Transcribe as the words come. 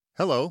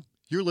Hello,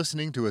 you're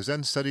listening to a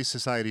Zen Studies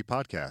Society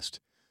podcast.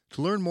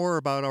 To learn more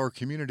about our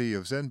community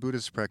of Zen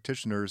Buddhist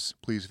practitioners,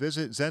 please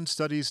visit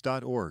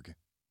zenstudies.org.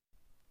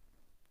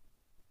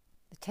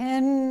 The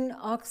 10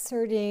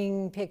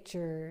 ox-herding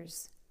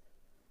pictures.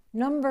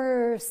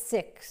 Number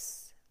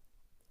 6,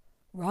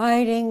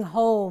 riding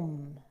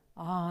home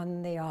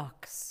on the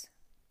ox.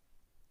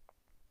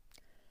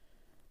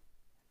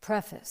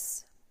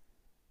 Preface.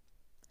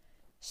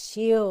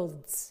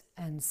 Shields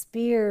and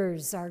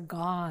spears are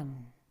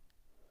gone.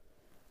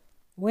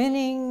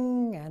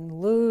 Winning and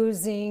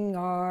losing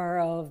are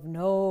of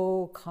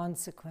no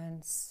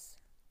consequence.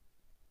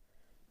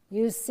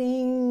 You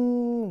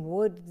sing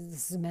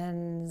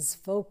woodsmen's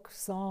folk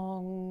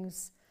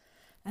songs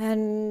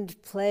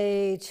and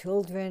play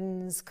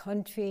children's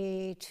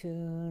country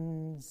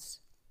tunes.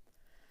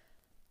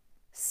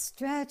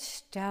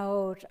 Stretched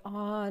out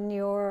on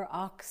your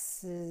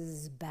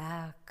ox's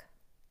back,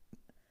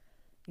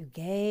 you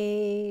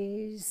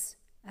gaze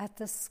at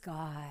the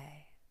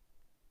sky.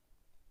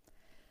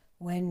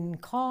 When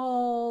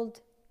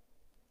called,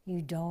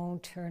 you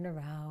don't turn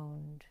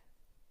around.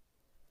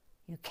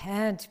 You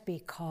can't be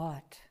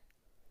caught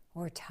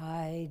or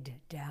tied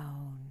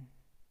down.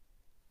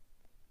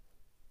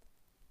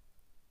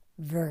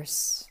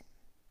 Verse.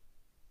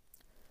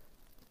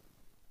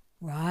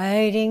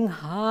 Riding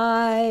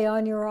high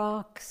on your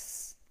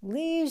ox,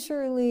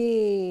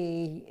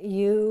 leisurely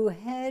you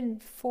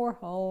head for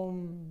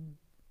home.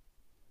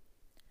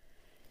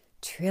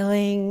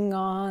 Trilling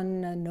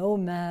on a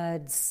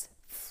nomad's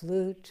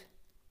flute,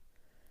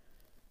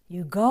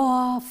 you go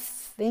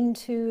off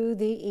into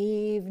the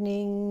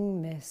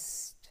evening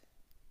mist.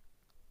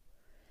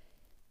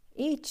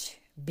 Each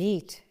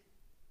beat,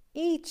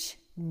 each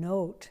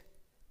note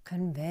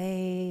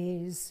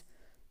conveys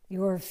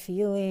your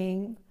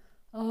feeling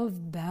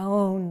of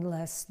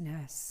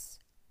boundlessness.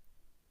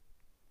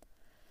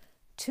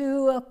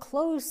 To a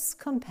close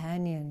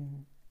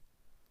companion,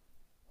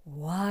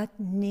 what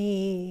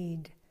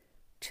need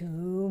to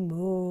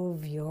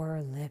move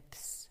your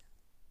lips?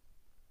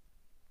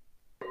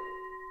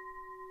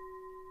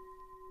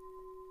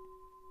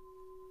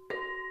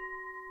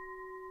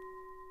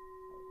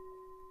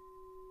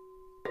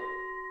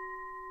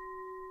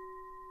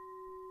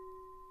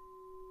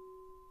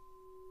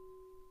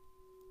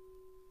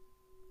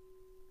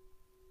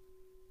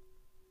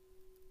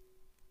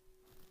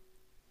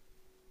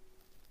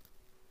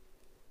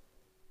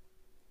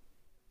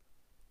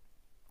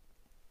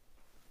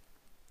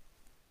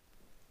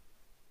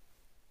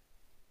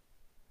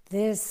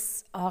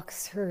 This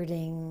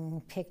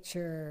ox-herding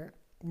picture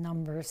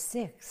number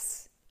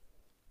 6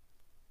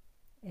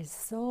 is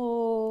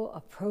so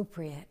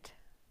appropriate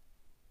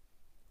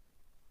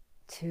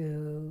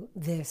to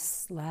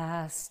this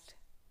last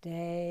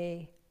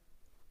day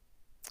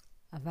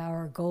of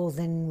our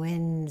Golden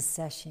Wind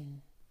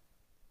session.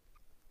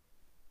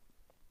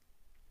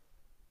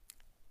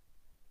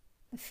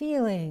 The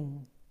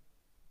feeling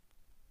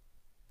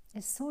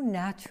is so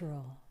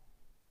natural,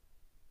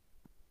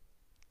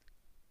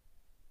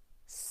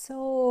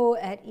 so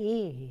at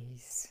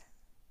ease.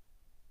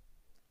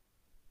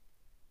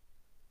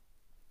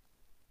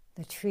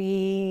 The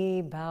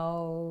tree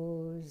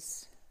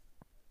boughs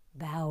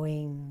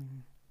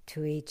bowing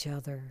to each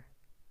other.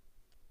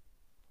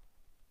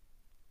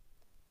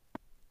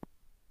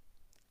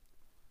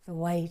 The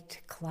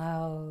white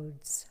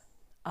clouds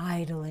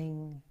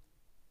idling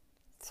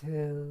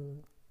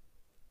through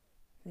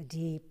the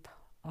deep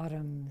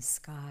autumn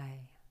sky.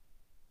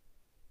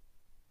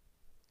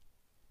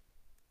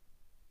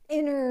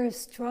 Inner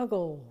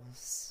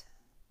struggles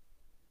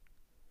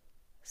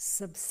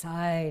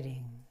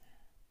subsiding.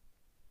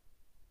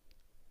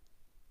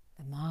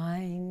 The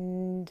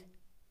mind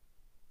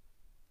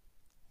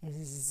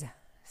is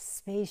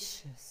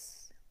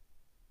spacious,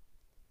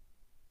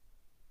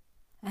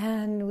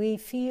 and we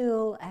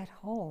feel at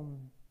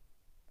home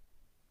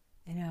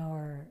in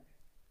our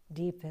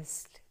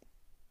deepest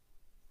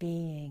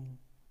being.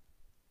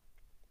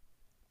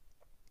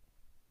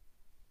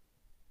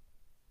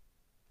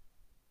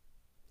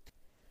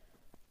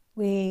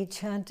 We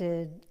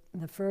chanted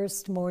the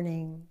first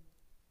morning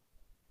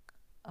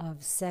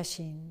of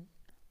session,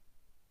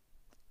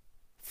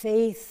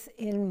 faith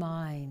in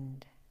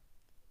mind,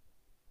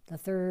 the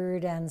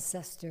third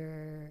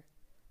ancestor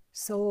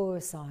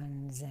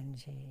Sosan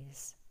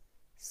Zenji's,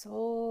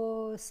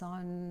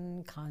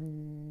 Sosan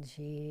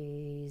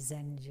Kanji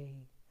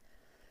Zenji.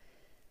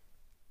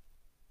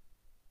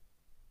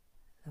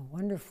 The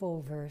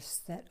wonderful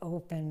verse that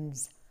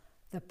opens,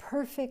 the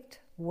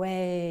perfect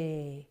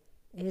way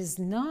is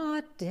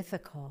not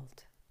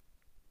difficult.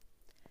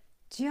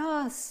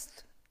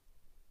 Just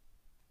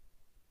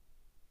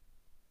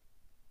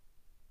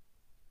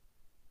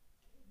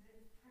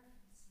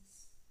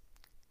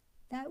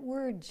that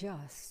word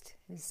just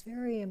is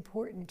very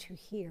important to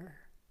hear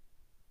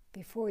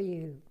before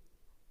you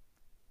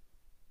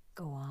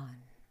go on.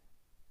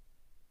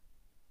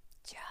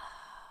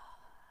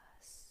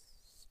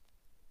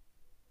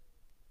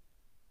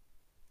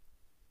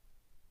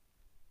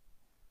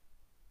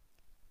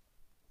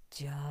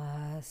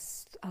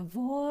 Just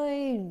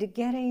avoid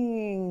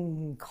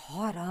getting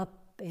caught up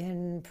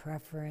in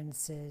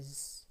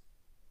preferences.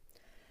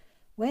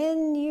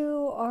 When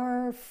you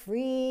are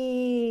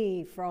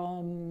free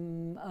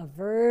from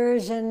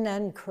aversion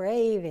and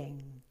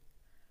craving,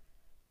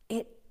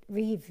 it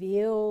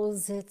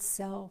reveals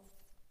itself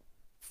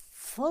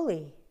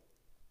fully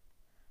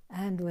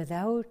and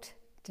without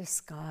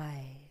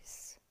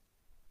disguise.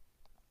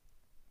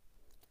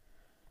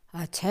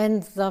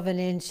 1/10 of an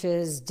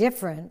inch's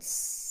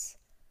difference,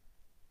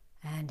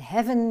 and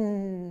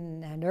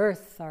heaven and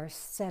earth are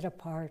set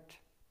apart.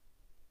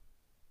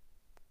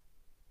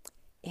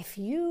 If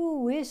you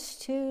wish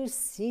to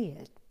see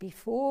it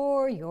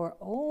before your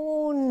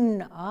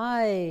own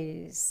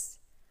eyes,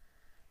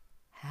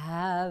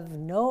 have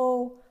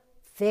no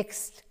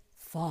fixed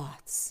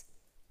thoughts,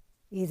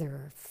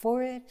 either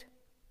for it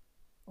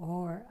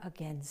or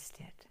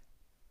against it.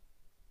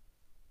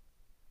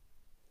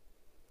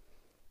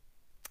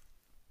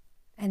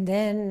 And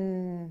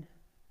then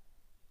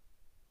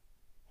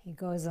he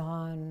goes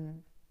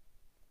on,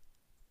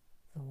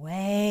 the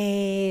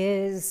way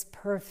is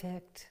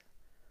perfect,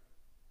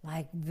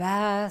 like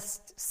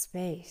vast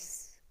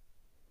space,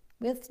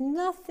 with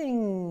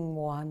nothing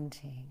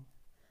wanting,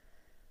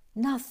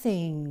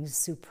 nothing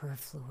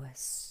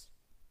superfluous.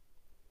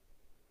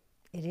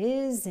 It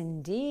is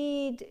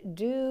indeed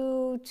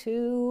due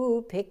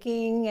to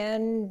picking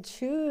and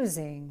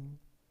choosing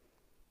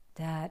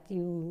that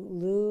you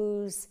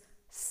lose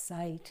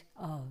sight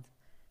of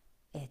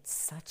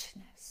its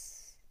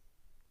suchness.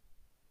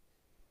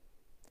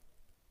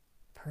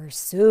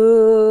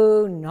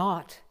 Pursue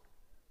not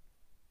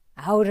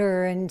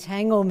outer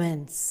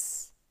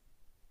entanglements.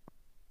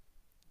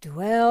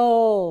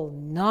 Dwell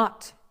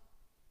not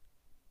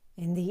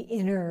in the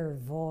inner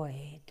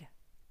void.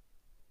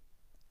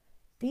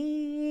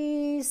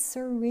 Be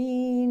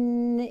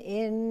serene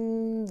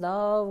in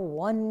the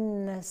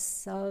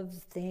oneness of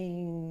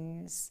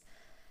things,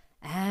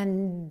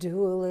 and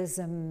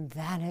dualism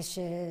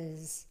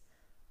vanishes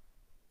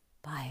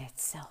by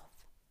itself.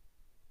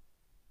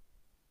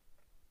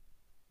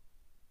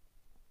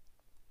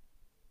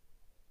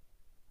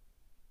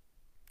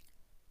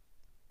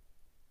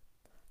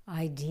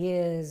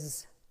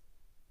 Ideas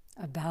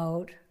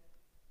about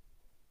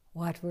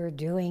what we're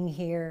doing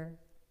here,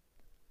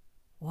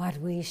 what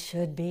we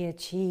should be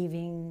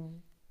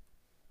achieving,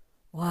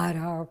 what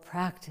our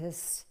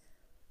practice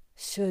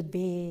should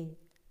be,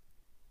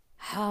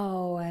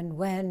 how and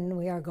when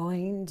we are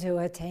going to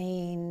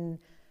attain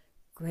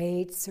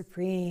great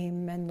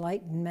supreme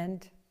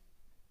enlightenment,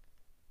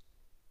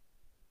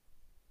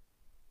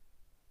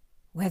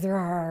 whether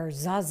our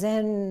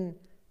zazen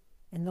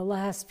in the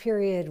last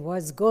period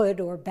was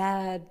good or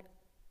bad,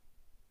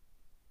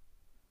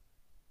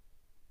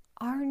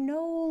 are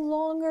no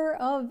longer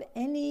of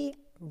any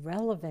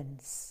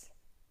relevance.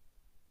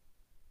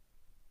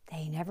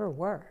 They never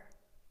were.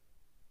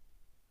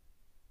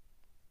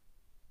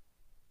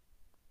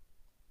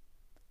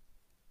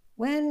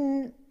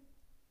 When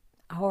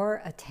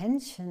our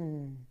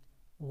attention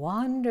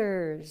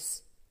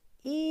wanders,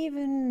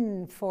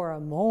 even for a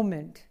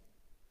moment,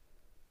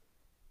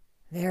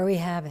 there we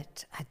have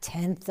it,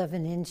 1/10 of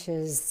an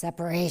inch's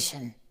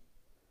separation,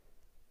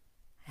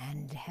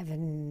 and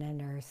heaven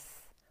and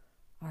earth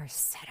are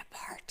set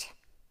apart.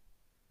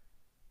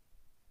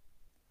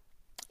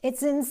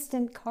 It's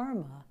instant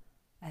karma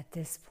at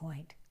this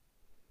point.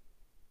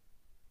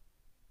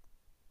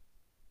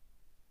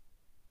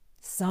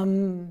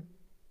 Some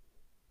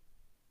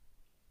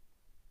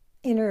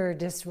inner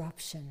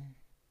disruption,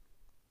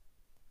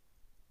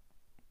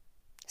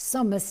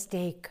 some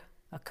mistake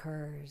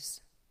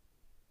occurs.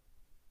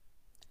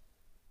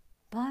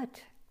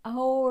 But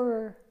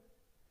our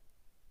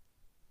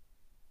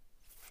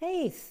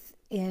faith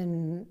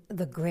in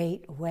the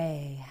great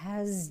way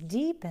has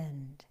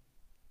deepened.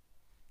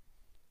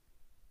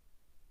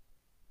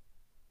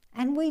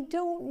 And we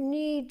don't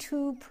need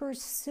to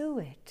pursue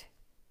it.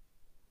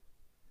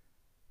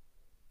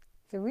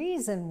 The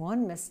reason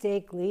one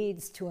mistake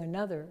leads to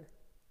another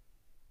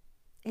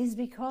is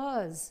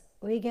because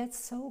we get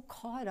so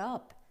caught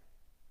up,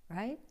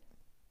 right?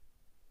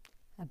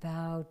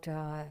 About,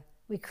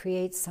 we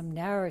create some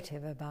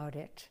narrative about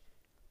it.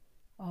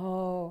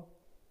 Oh,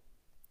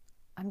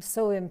 I'm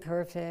so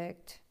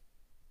imperfect.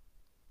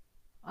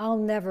 I'll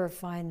never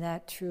find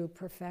that true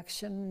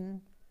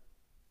perfection.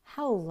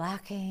 How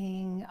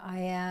lacking I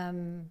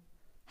am.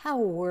 How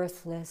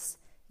worthless,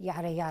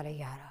 yada, yada,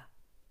 yada.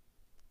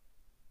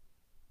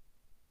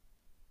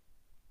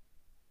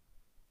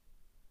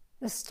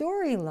 The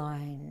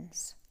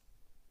storylines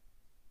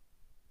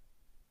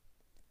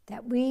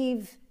that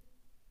we've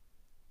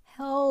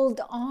held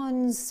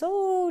on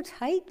so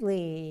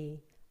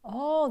tightly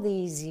all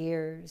these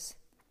years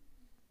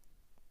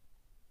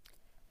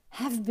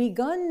have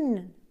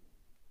begun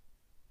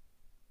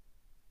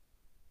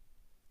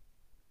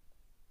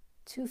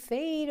to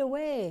fade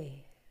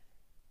away.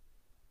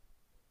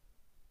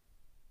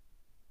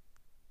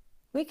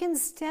 We can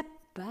step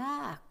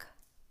back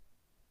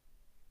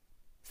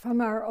from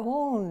our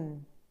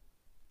own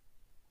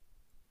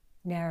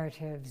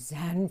narratives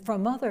and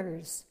from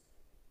others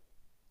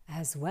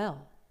as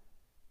well.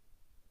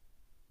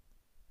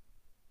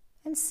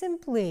 And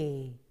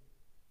simply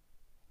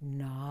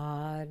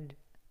nod,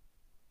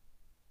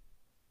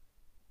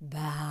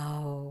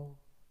 bow,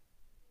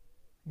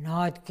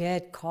 not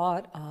get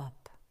caught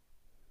up,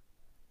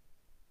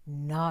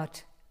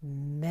 not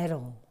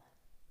meddle.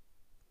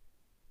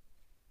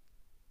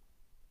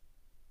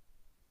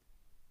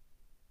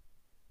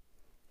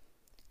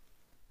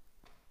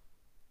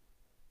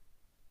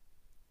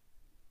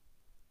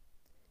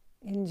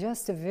 In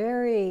just a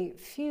very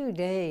few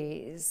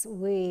days,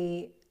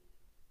 we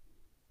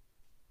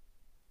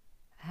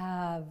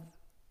have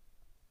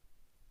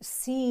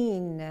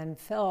seen and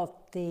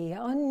felt the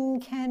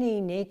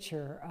uncanny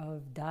nature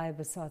of Dai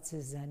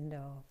Bosatsu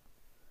Zendo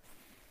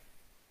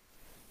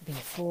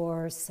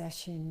before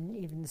session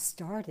even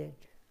started.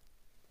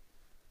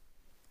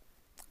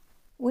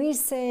 We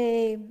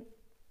say,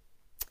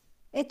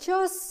 it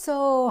just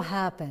so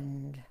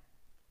happened.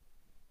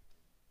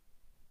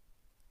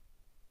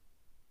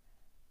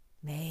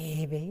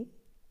 Maybe,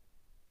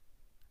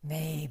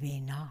 maybe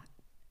not.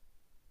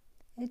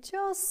 It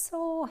just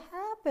so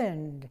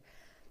happened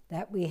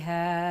that we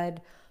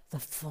had the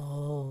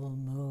full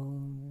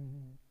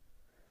moon,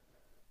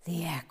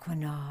 the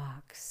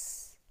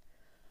equinox,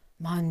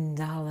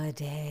 mandala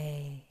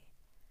day,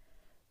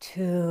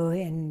 2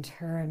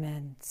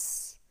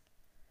 interments,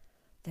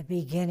 the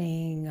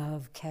beginning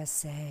of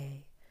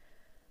Kesse,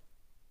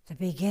 the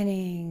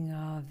beginning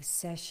of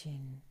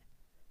session.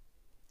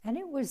 And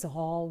it was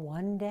all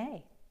one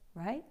day,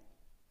 right?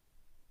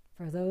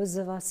 For those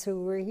of us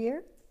who were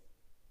here,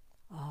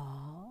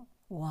 all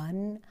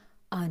one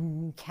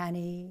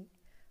uncanny,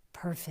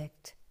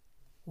 perfect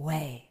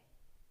way.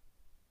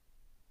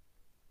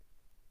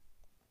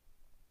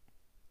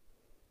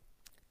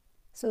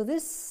 So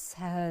this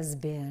has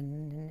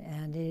been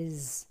and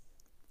is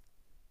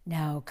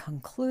now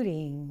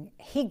concluding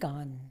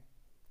Higan.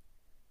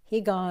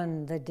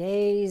 Higan, the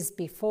days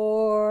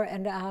before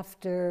and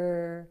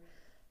after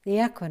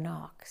the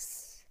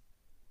equinox,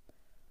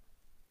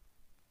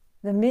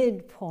 the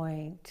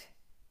midpoint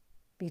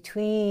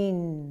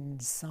between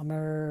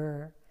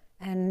summer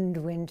and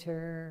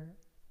winter,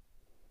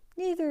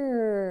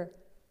 neither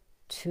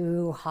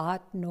too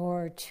hot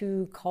nor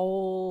too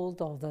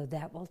cold, although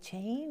that will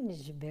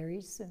change very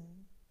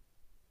soon.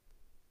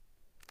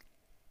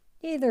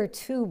 Neither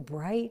too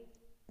bright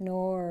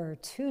nor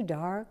too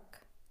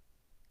dark.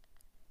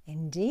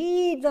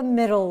 Indeed, the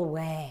middle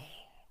way,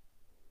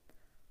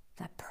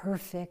 the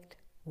perfect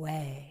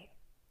way.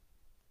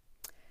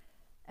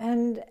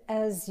 And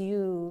as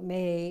you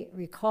may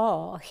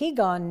recall,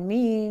 Higan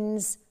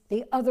means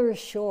the other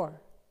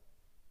shore.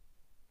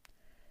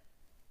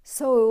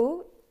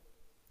 So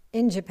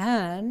in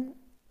Japan,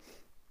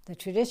 the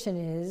tradition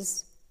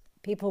is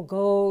people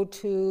go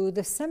to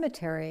the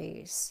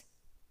cemeteries,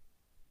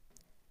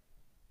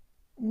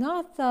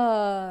 not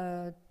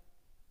the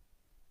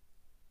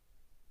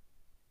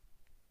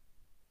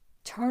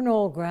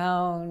charnel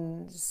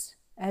grounds,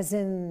 as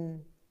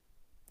in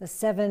the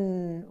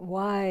 7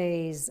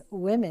 wise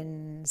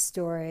women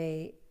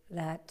story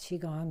that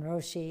Shigon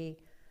Roshi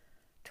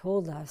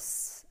told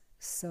us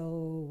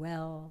so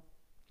well.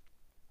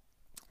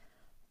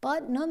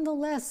 But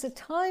nonetheless, a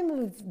time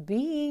of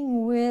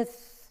being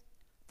with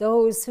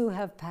those who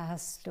have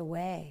passed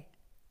away,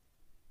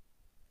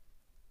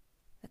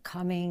 the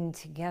coming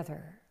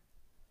together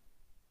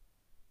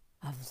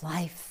of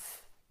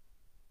life,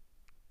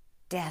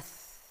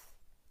 death,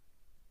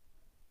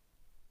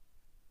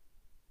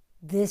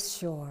 this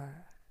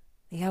shore,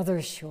 the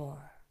other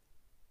shore,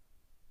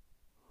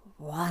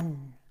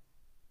 one.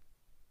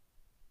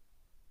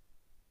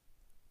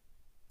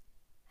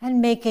 And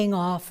making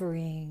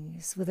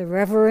offerings with a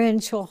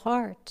reverential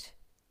heart.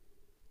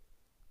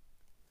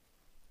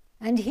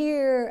 And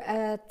here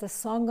at the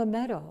Sangha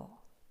Meadow,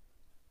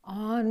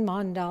 on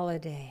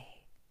Mandala Day,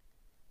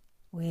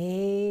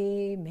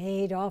 we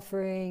made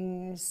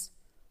offerings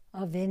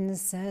of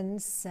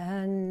incense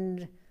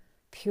and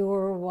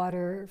pure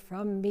water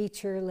from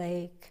Beecher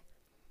Lake,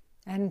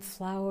 and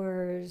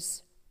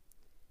flowers,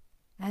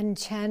 and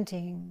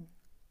chanting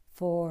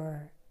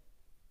for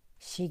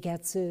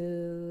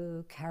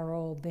Shigetsu,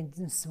 Carol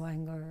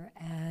Binswanger,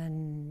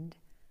 and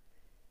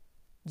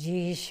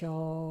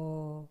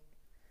Jisho,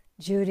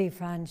 Judy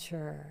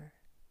Francher,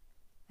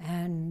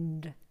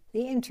 and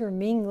the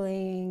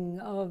intermingling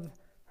of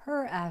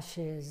her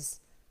ashes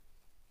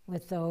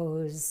with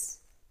those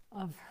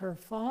of her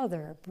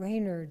father,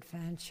 Brainerd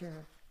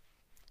Fancher,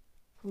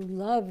 who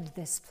loved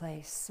this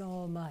place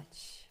so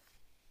much.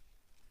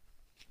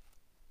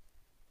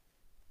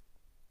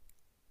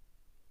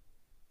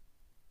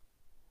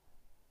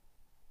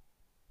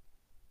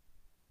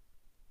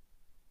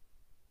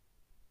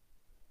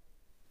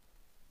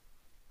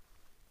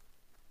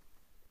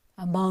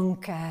 A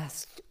monk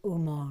asked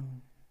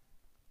Umon,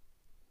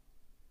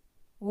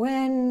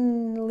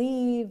 when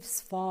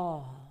leaves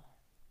fall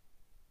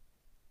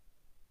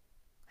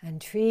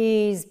and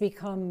trees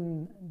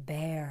become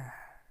bare,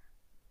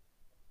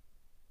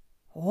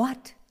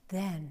 what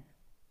Then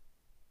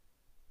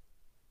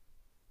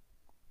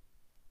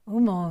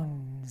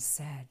Umon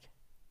said,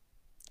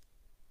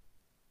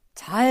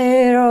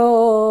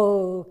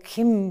 Tairo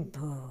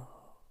Kimpu.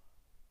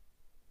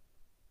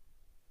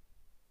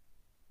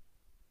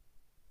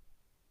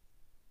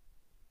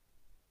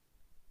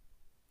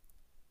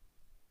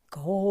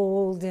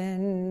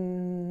 Golden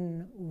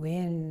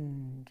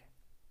wind,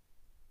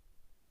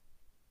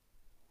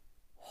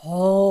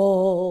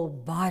 whole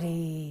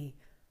body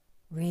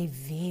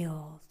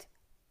revealed.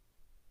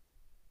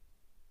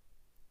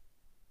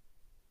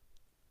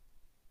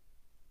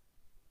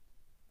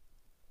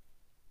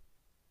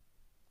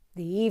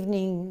 The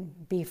evening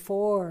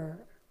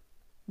before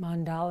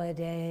Mandala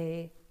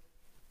Day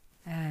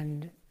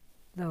and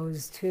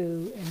those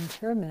two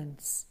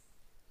interments,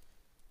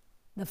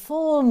 the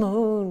full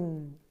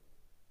moon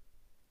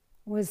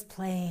was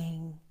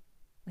playing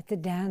with the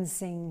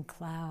dancing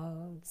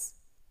clouds.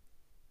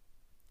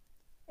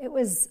 It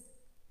was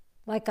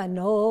like a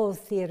no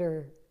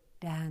theater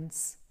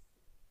dance,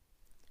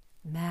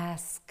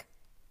 mask,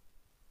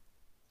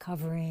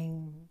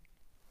 covering,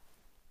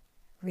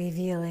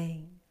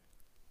 revealing,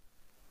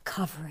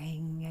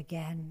 covering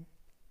again.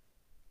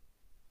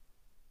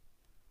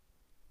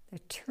 The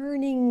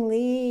turning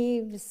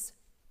leaves,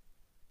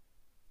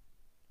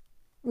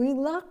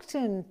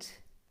 reluctant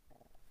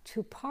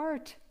to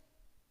part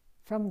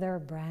from their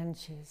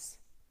branches.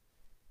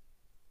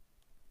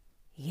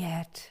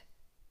 Yet,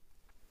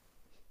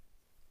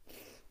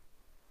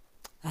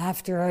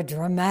 after a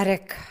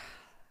dramatic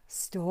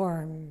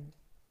storm,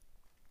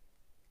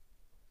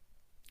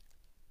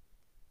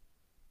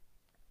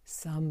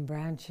 some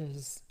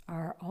branches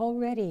are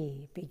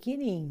already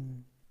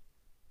beginning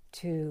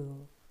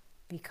to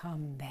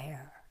become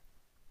bare.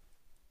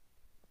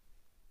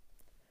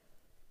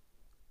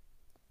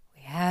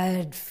 We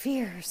had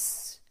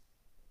fierce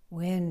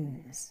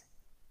winds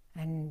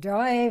and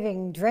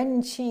driving,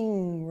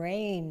 drenching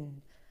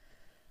rain,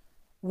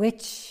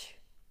 which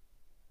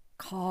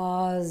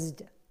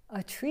caused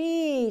a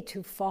tree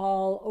to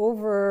fall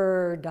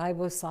over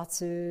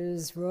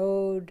Daibosatsu's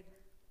road,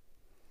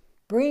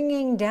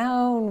 bringing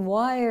down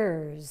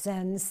wires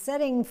and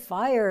setting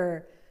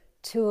fire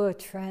to a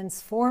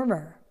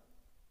transformer.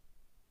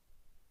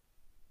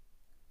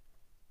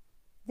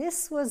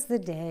 This was the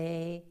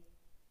day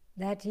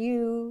that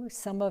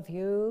some of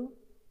you,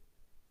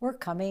 were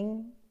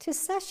coming to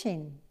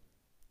session.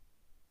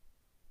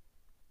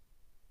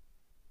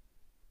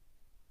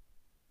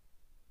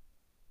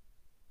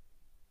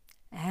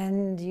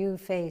 And you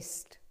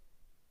faced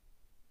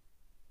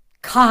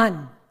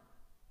Khan,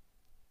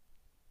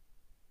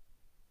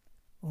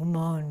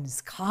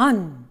 Umon's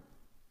Khan,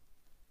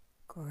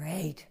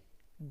 great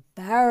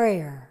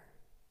barrier.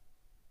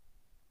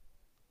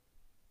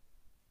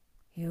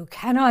 You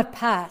cannot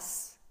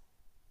pass.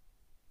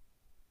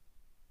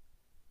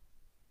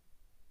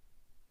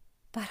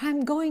 But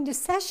I'm going to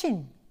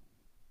session.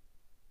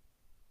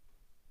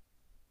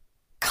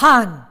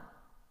 Khan.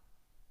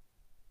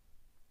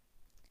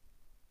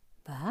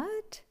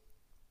 But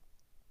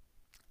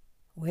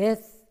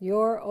with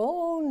your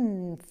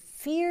own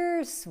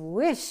fierce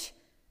wish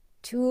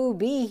to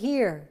be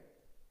here,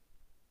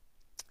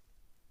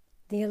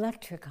 the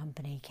electric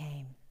company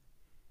came.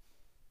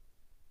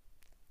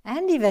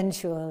 And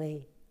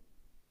eventually,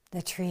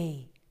 the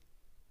tree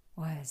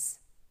was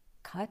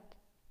cut.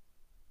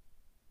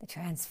 The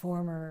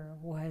transformer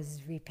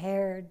was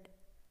repaired,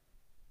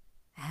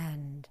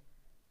 and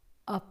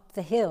up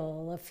the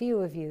hill, a few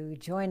of you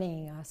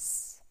joining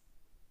us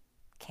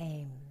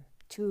came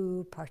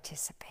to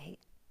participate,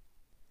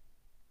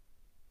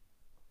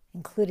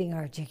 including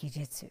our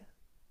Jikijitsu.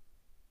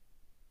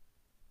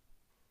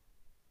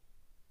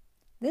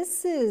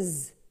 This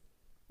is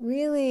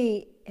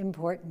really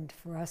important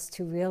for us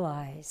to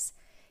realize.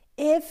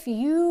 If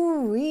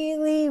you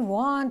really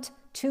want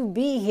to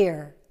be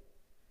here,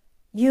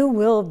 you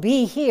will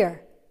be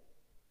here.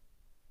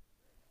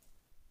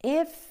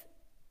 If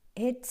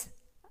it's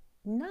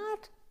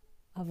not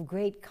of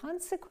great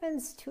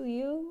consequence to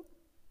you,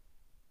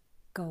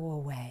 go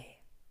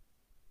away.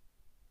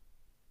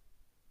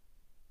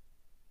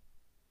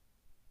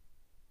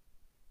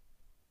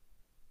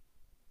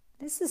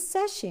 This is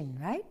session,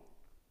 right?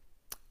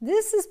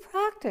 This is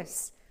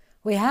practice.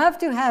 We have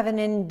to have an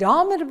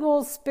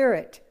indomitable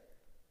spirit.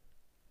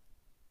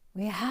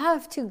 We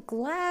have to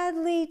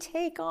gladly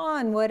take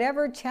on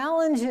whatever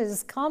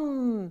challenges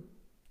come,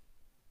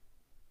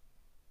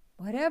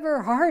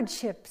 whatever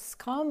hardships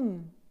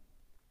come.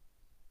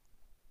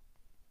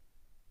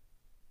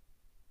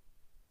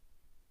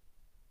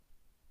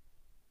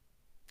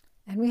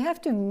 And we have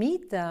to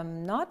meet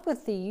them not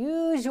with the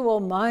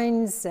usual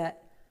mindset.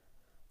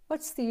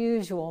 What's the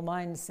usual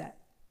mindset?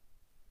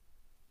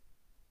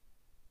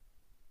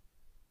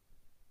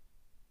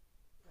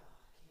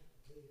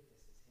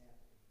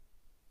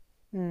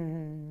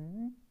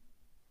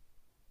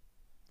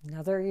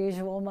 Another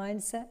usual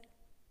mindset?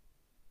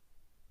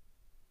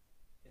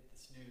 Hit the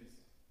snooze.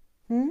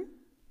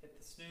 Hit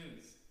the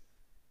snooze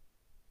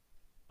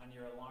on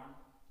your alarm.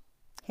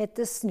 Hit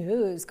the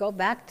snooze. Go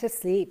back to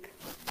sleep.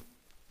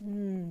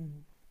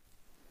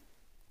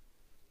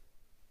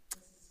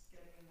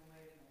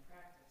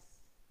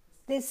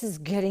 This is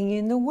getting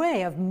in the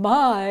way of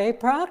my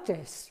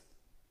practice.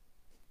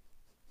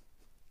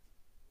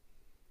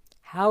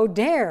 How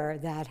dare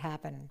that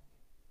happen?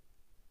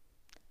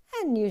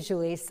 And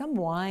usually some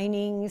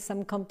whining,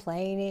 some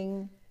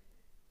complaining.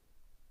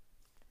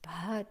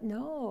 But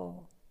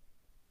no,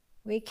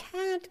 we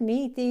can't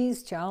meet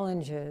these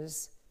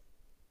challenges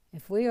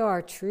if we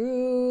are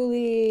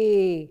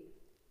truly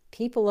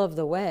people of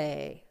the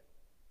way,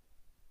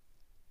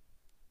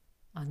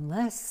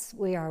 unless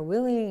we are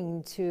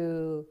willing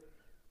to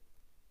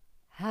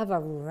have a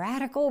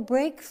radical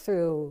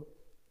breakthrough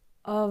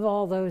of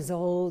all those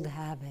old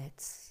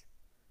habits,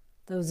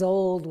 those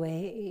old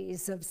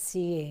ways of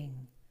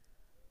seeing,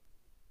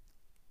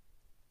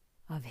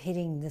 of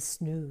hitting the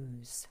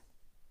snooze,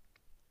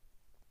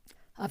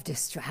 of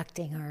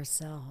distracting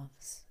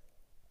ourselves.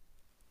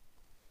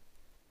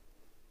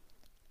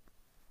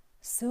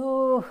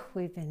 So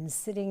we've been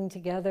sitting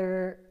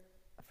together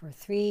for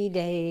 3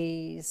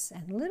 days,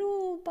 and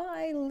little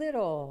by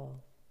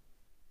little,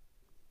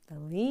 the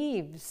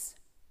leaves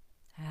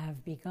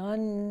have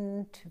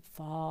begun to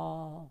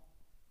fall.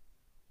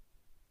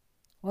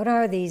 What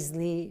are these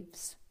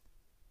leaves?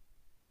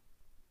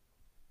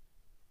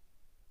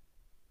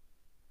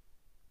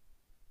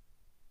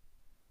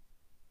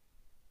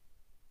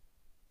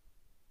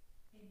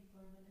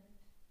 Impermanent.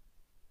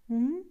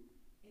 Hmm?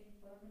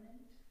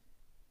 Impermanent.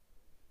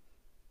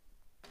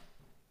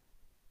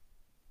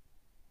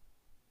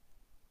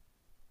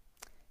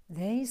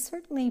 They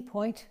certainly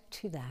point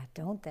to that,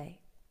 don't they?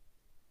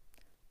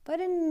 But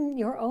in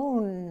your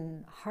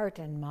own heart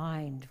and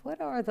mind,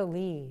 what are the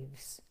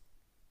leaves?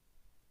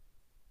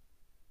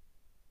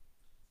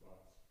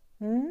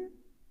 Thoughts.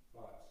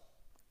 Thoughts.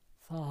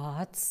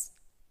 Thoughts.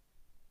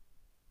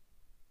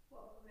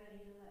 What we're ready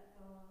to let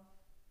go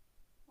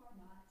of, or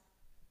not.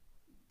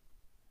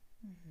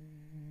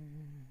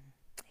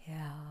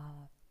 Yeah.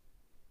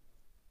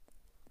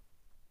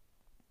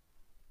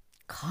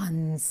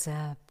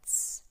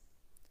 Concepts,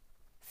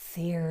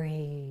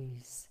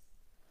 theories.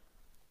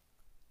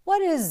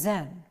 What is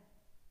Zen?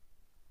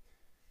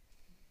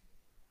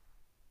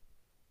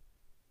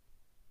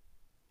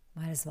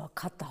 Might as well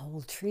cut the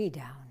whole tree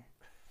down.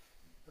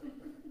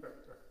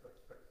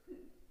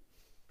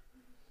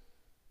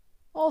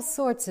 All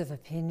sorts of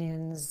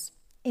opinions,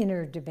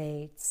 inner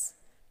debates,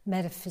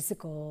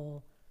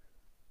 metaphysical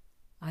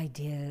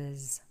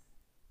ideas.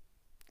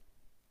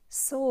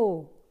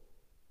 So,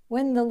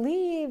 when the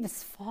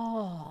leaves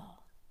fall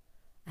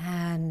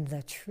and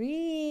the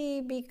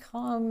tree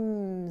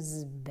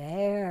becomes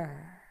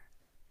bare,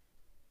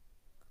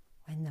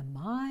 when the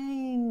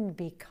mind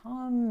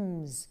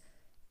becomes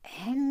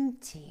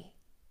empty,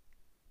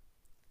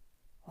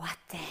 what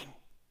then?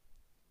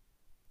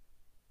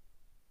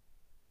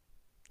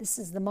 This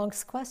is the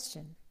monk's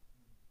question.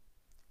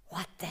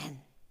 What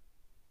then?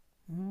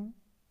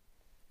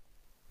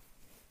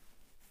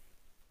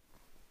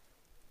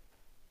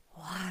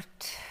 What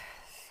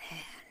then?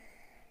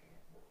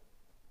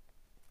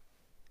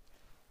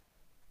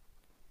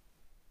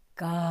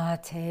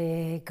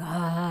 Gate,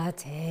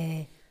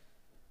 gate,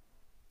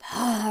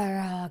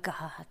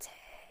 paragate,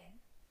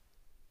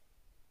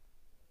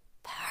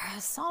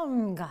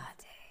 parasamgate.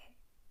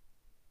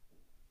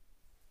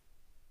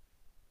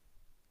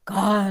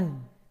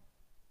 Gone.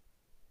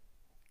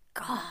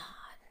 Gone.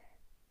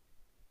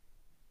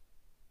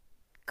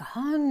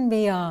 Gone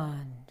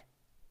beyond.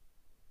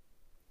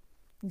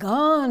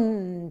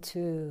 Gone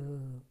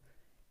to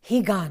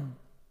Higan,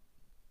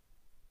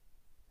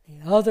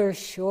 the other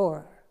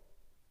shore.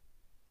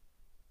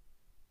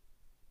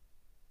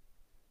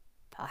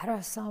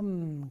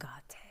 Parasamgate.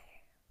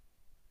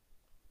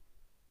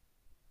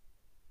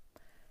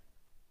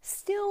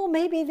 Still,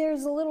 maybe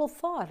there's a little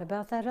thought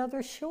about that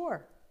other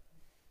shore.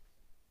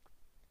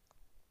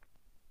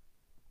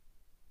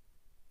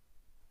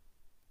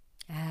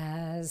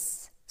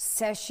 As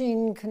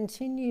session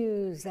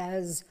continues,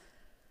 as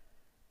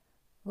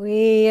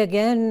we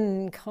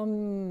again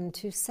come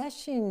to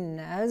session,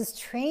 as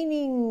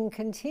training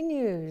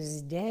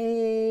continues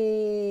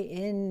day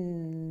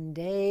in,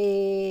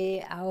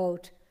 day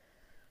out,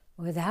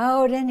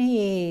 without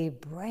any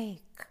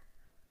break,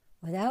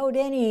 without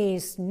any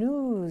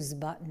snooze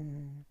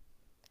button,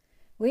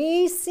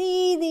 we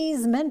see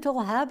these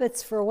mental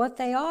habits for what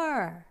they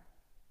are.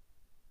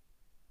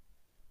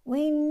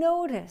 We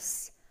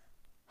notice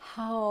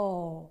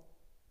how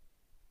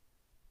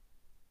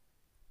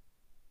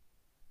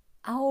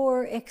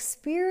our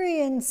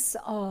experience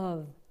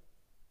of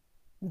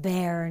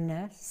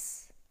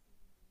bareness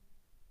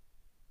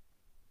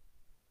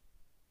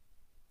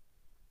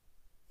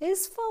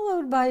is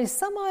followed by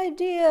some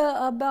idea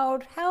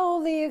about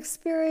how the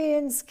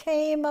experience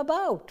came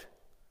about.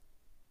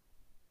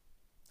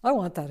 I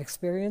want that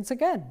experience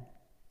again.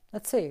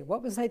 Let's see,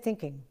 what was I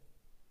thinking?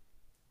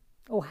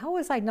 Oh, how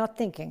was I not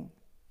thinking?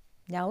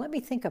 Now let me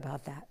think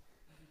about that.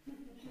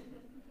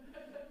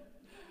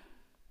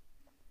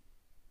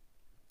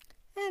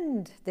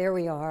 And there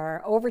we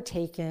are,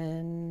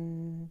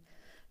 overtaken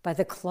by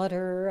the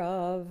clutter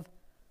of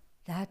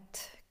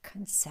that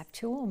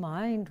conceptual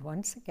mind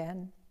once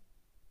again.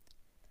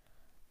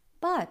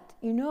 But,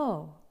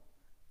 the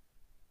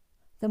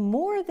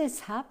more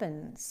this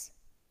happens,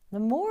 the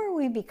more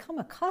we become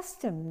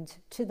accustomed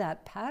to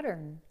that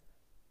pattern,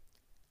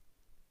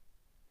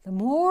 the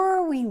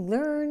more we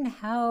learn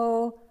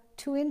how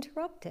to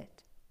interrupt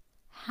it,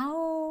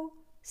 how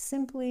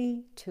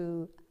simply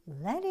to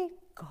let it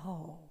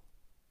go.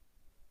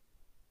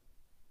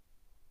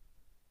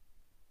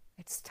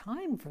 It's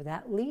time for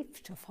that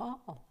leaf to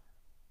fall,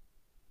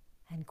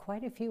 and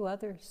quite a few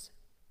others.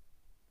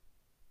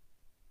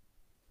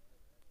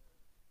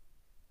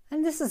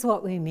 And this is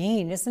what we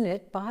mean, isn't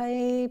it,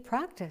 by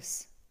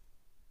practice?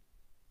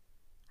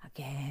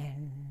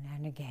 Again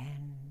and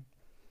again,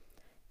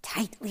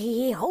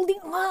 tightly holding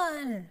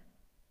on.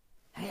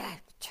 I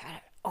try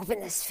to open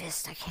this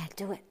fist, I can't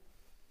do it.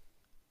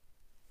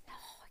 No,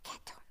 I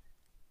can't do it.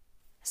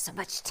 So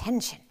much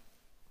tension.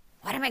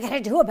 What am I going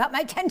to do about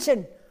my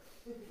tension?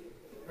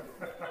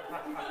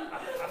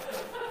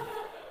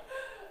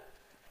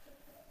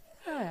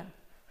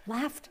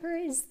 Laughter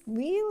is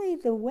really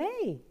the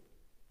way.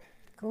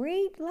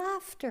 Great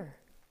laughter.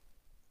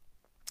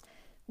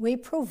 We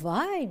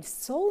provide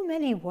so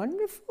many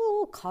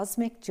wonderful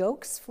cosmic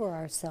jokes for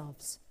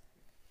ourselves.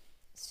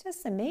 It's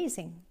just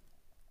amazing.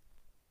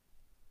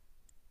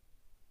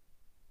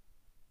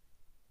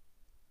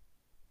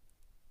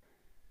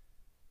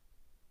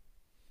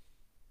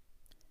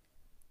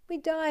 We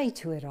die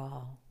to it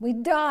all. We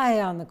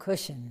die on the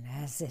cushion,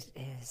 as it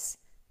is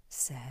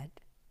said.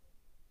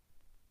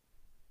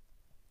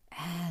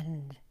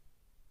 And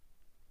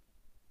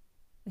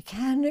we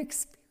can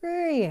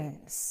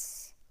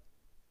experience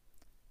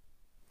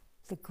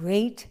the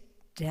great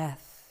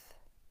death,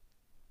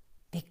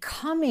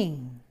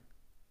 becoming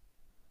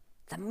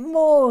the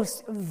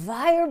most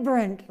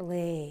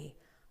vibrantly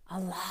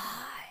alive,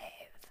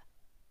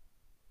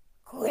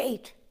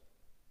 great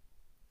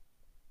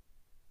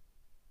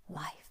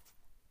life.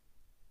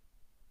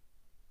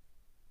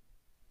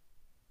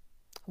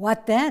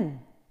 What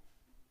then?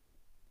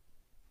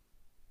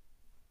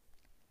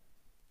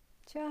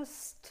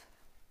 Just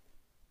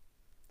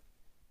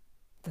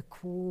the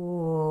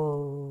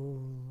cool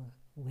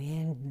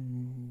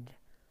wind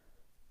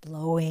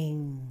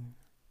blowing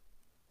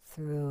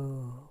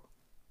through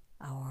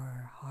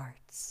our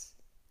hearts.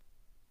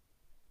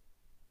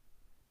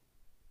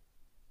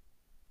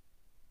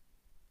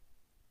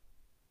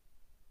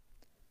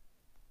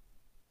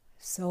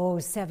 So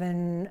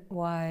 7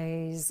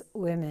 wise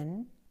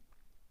women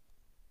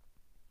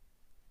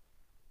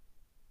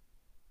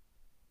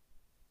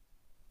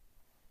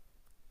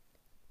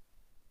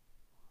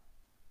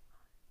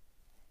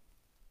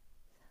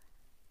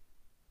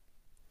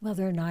well,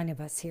 there are 9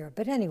 of us here,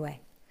 but anyway,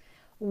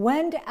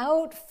 went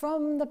out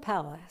from the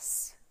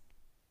palace,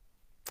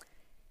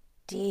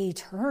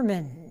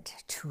 determined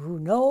to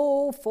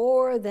know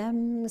for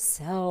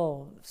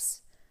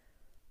themselves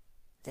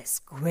this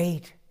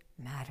great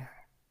matter.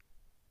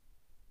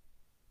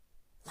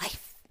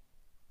 Life,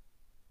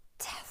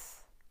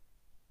 death.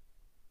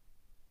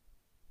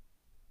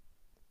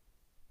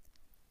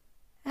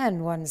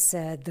 And one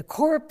said, the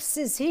corpse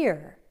is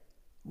here.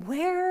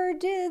 Where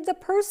did the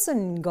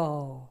person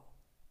go?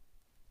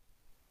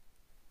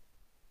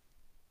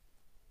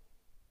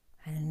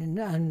 And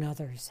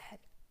another said,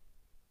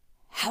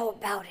 how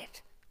about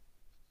it?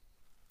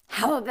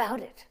 How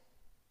about it?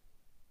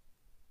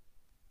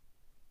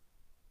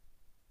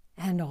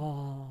 And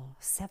all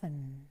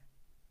 7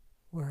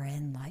 were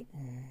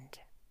enlightened.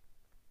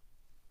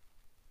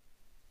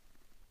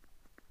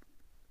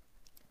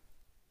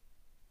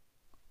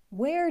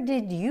 Where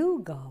did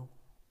you go?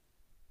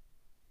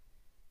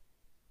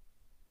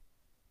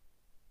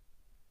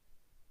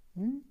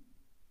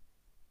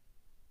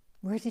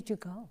 Where did you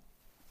go?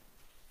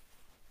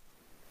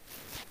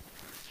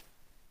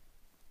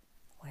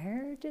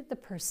 Where did the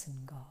person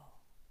go?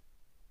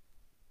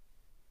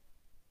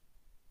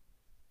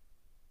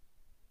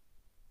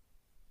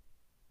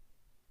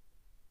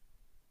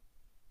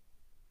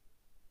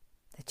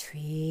 The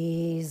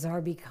trees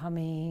are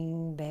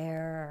becoming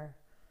bare.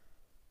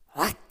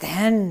 What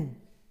then?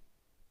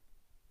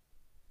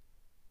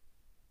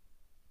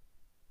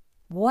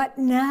 What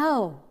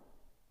now?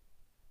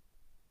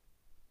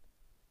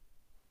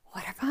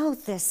 What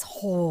about this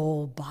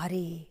whole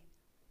body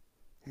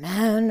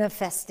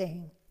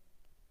manifesting?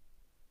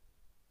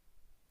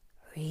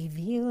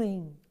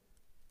 Revealing.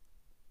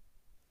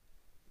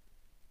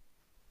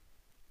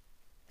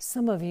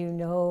 Some of you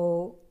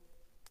know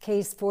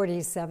case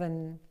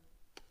 47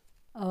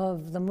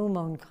 of the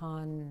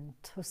Mumonkan,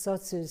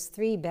 Tosotsu's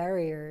 3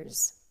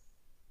 barriers.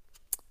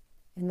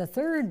 In the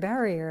 3rd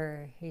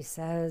barrier, he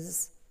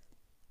says,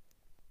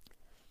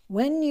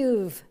 when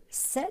you've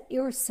set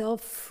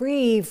yourself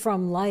free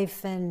from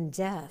life and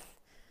death,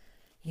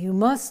 you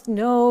must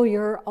know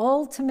your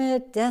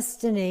ultimate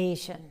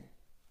destination.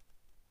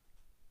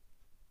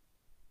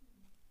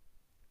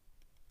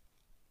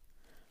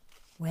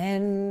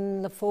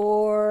 When the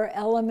four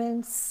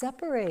elements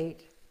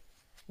separate,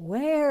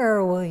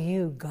 where will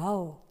you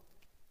go?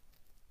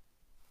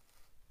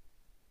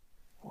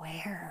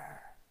 Where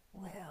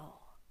will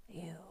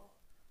you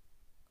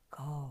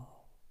go?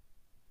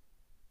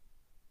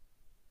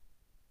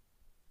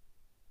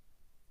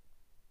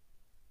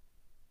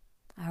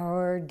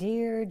 Our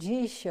dear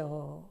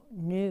Jisho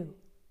knew.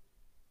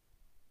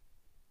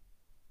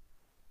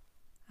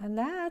 And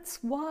that's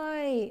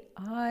why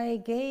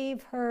I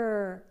gave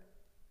her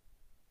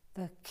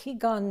the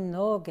Kigan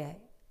Noge,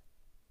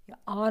 the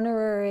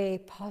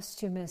honorary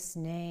posthumous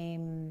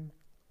name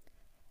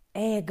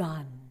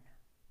Egon.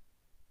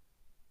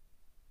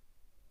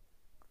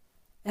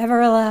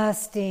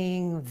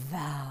 Everlasting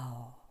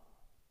vow.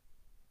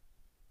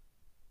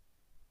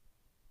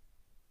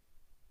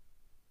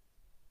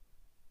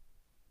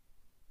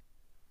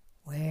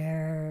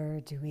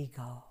 Where do we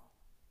go?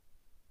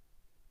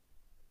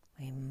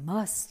 We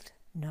must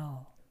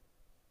know.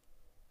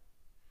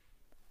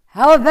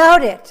 How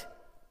about it?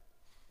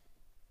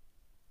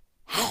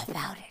 How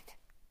about it?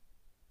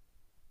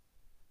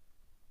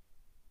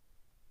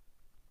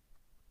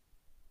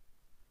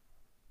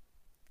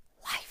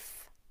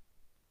 Life.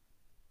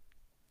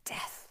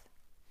 Death.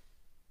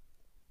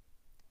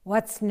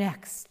 What's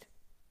next?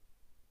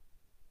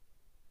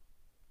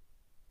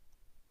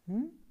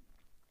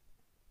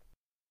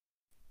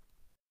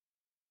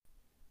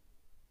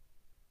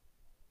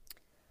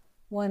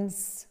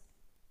 Once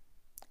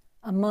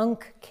a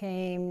monk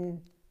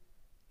came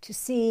to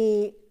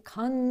see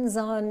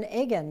Kanzan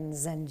Egen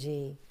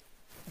Zenji,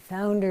 the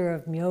founder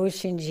of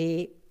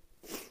Myoshinji,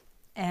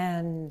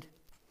 and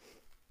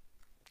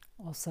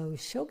also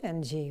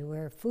Shogenji,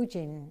 where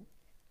Fujin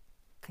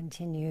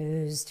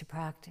continues to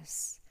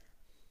practice.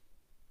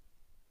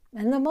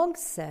 And the monk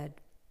said,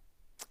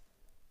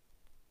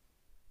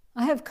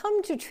 I have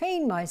come to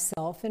train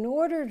myself in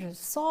order to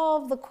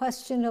solve the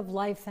question of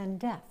life and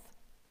death.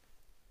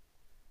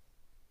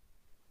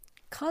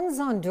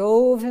 Kanzan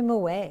drove him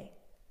away,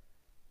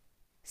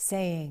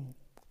 saying,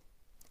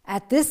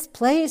 at this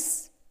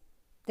place,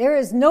 there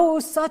is no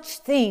such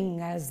thing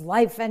as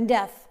life and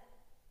death.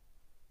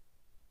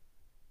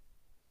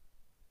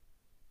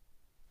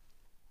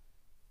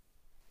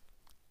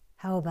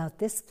 How about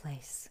this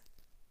place?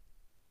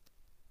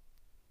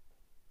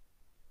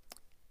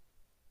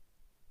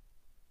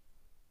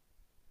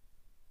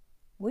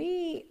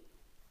 We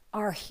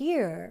are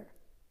here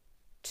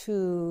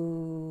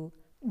to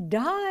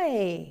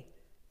die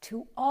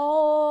to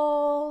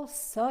all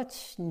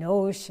such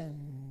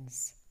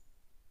notions.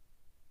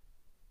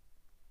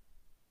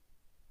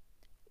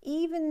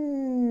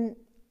 Even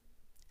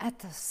at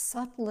the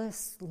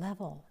subtlest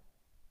level,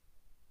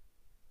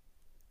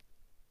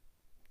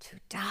 to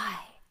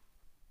die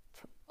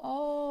to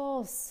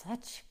all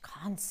such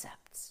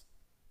concepts.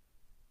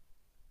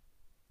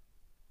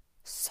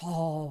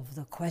 Solve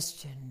the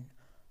question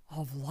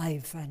of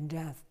life and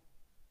death.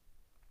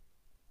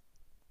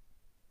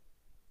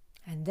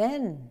 And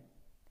then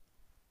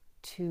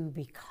to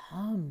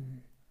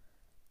become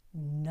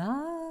nothing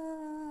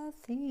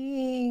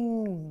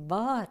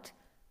but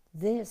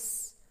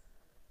this,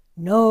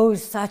 no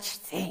such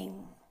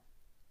thing.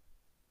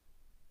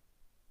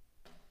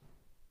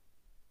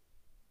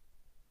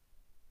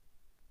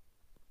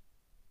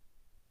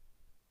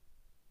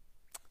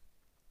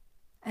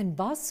 And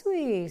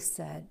Basui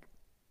said,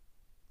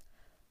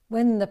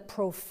 when the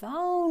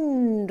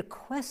profound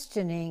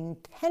questioning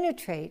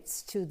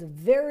penetrates to the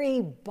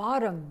very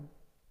bottom,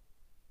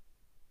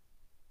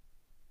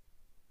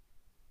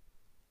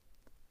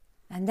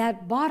 and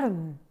that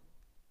bottom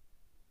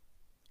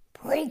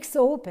breaks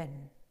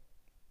open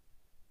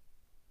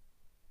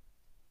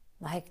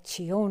like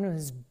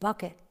Chionu's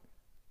bucket,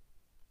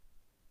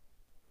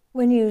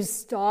 when you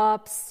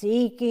stop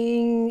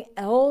seeking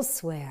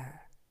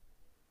elsewhere,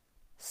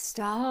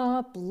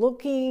 stop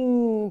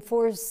looking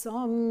for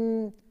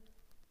some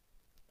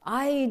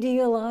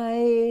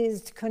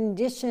idealized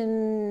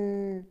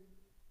condition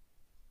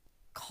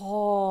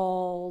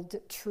called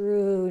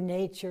true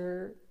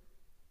nature,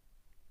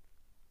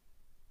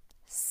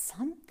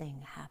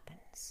 something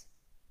happens.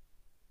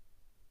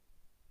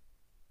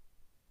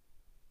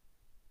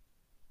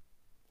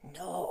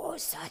 No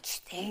such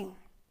thing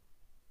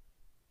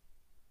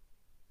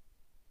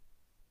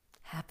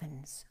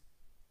happens.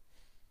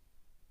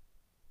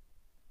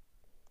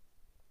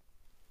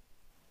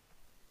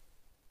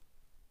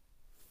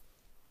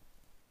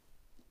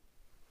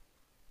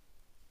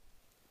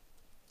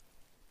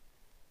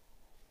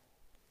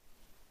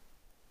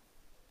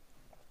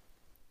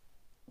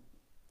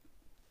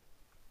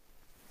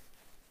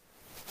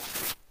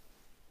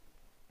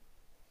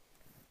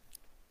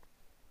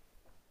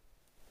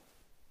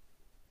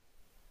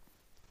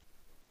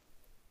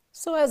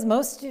 So as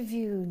most of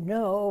you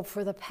know,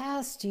 for the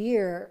past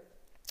year,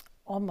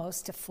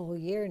 almost a full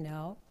year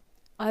now,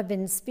 I've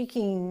been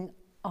speaking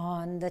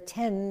on the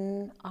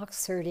 10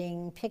 ox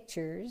herding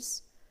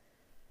pictures,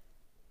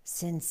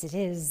 since it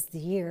is the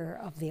year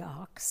of the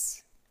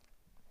ox.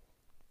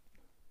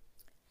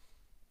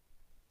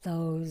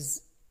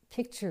 Those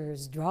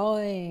pictures,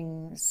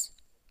 drawings,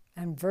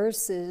 and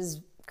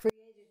verses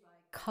created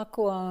by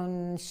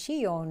Kakuan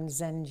Shion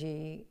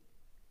Zenji,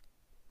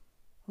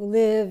 who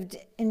lived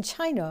in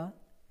China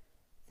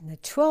in the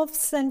 12th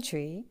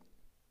century,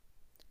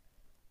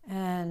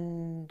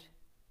 and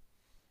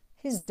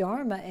his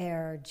Dharma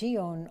heir,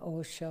 Jion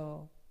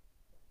Osho,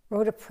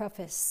 wrote a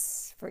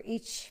preface for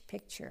each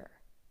picture,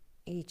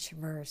 each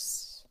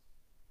verse.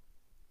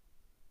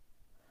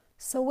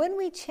 So when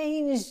we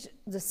changed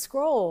the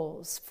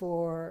scrolls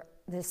for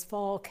this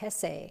fall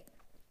Kessei,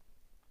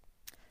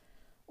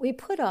 we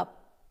put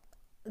up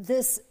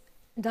this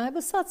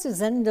Daibosatsu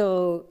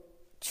Zendo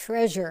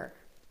treasure.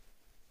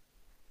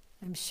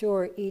 I'm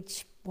sure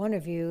each one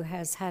of you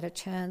has had a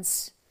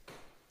chance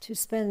to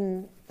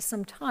spend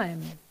some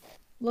time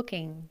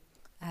looking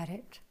at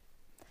it.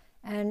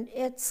 And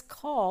it's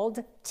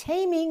called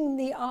Taming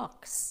the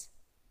Ox,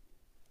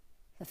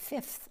 the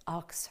 5th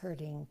ox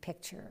herding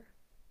picture,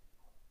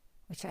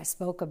 which I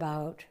spoke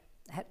about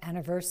at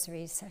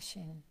anniversary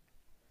session.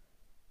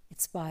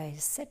 It's by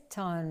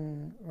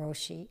Seton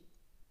Roshi.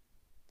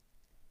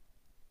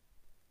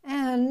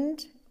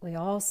 And we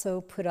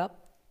also put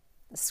up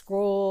the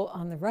scroll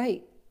on the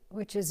right,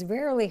 which is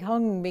rarely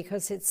hung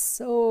because it's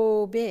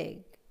so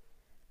big.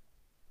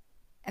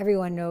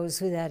 Everyone knows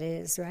who that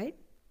is, right?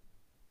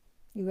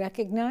 You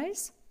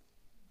recognize?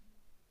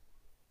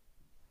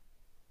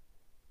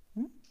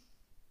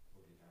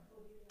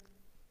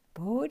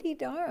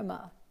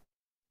 Bodhidharma.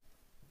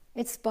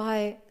 It's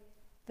by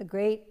the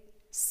great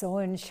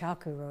Soen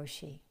Shaku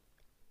Roshi.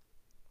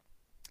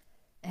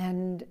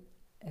 And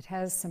it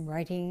has some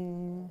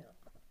writing,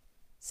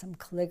 some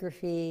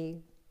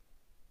calligraphy.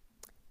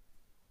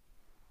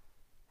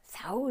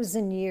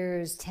 1,000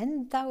 years,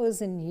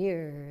 10,000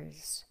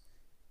 years.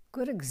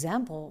 Good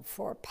example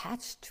for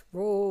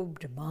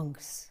patched-robed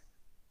monks.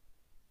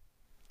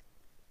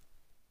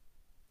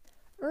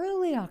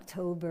 Early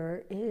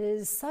October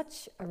is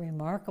such a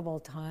remarkable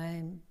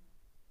time.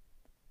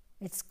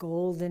 It's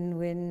golden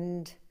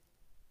wind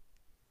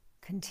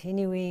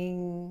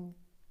continuing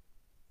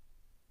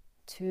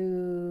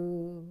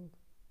to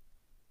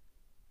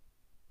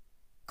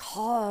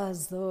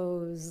cause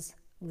those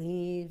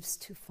leaves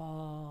to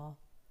fall,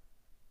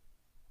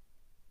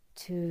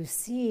 to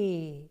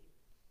see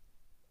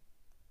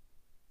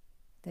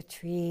the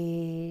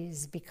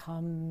trees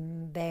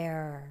become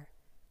bare,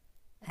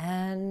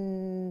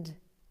 and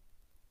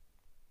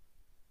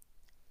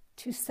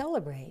to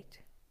celebrate.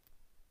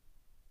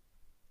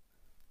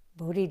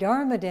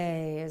 Bodhidharma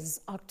Day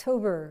is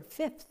October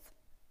 5th.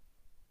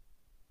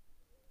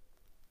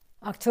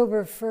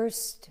 October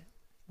 1st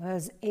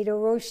was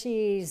Edo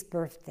Roshi's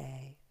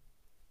birthday.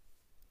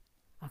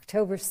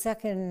 October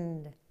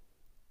 2nd,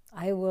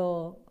 I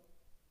will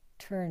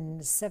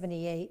turn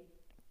 78.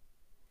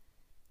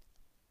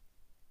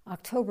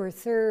 October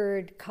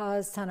 3rd,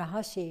 Kaz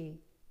Tanahashi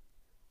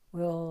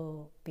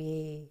will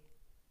be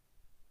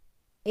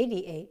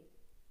 88.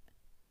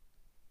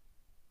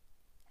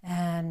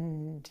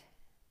 And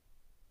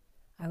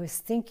I was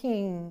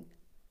thinking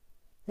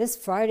this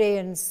Friday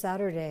and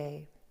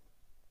Saturday,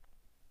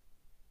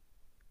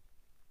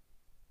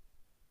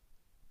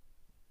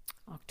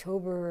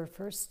 October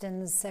 1st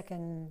and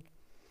 2nd,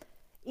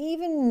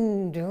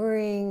 even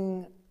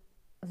during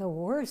the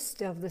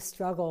worst of the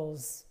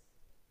struggles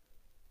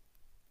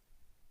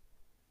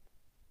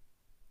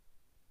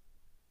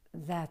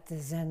that the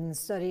Zen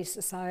Study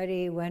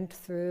Society went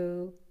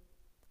through,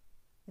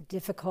 the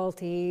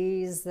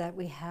difficulties that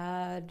we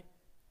had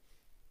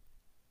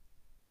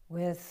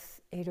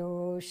with Edo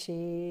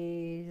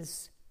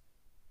Roshi's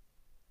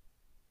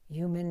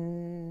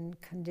human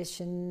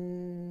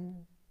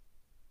condition.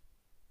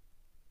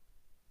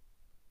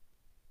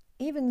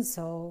 Even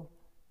so,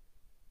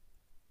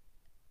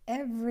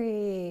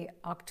 every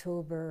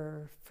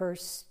October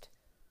 1st,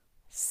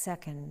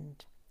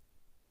 2nd,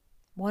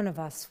 one of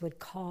us would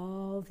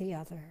call the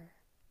other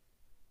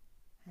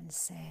and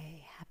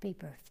say, "Happy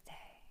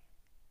birthday.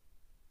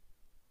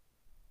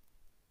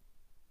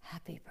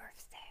 Happy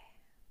birthday."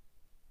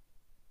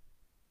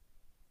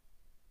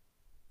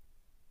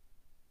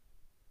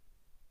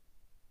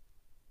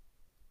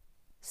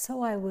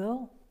 So I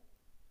will.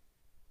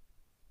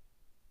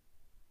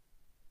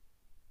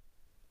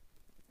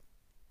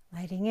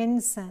 Lighting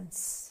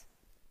incense.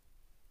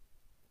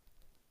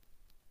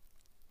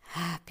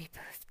 Happy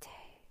birthday.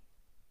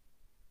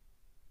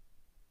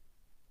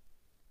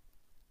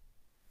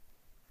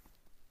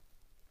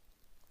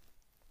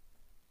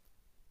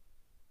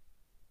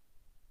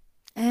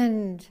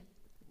 And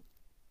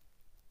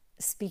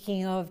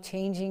speaking of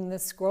changing the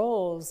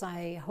scrolls,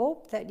 I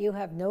hope that you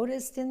have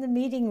noticed in the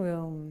meeting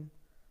room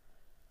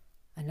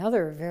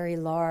another very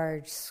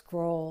large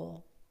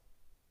scroll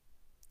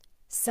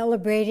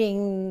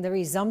celebrating the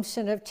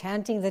resumption of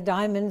chanting the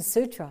Diamond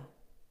Sutra.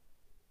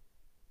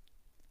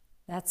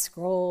 That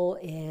scroll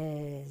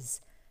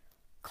is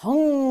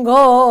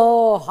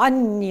Kongo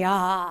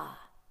Hanya,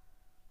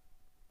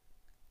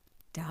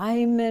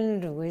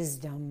 Diamond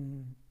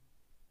Wisdom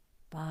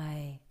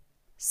by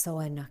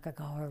Soen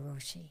Nakagawa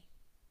Roshi.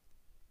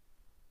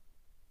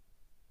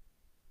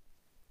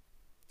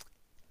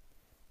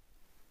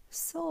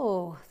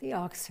 So, the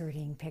ox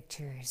herding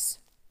pictures.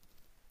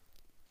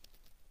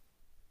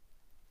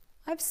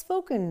 I've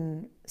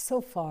spoken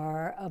so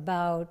far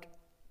about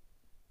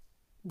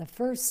the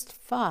first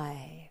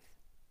 5.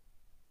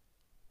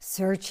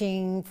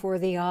 Searching for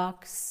the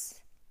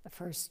ox, the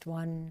first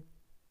one.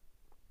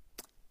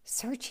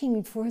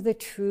 Searching for the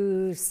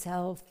true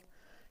self.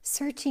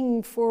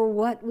 Searching for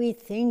what we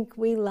think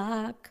we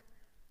lack.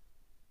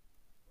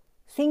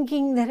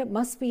 Thinking that it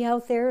must be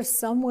out there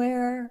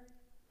somewhere,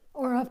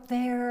 or up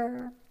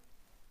there,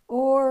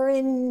 or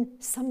in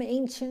some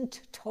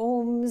ancient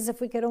tomes,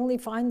 if we could only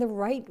find the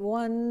right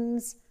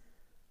ones,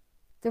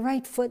 the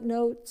right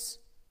footnotes,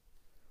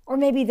 or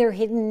maybe they're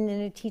hidden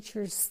in a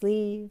teacher's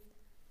sleeve.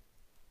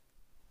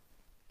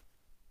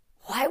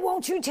 Why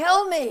won't you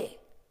tell me?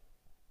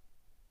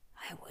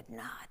 I would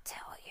not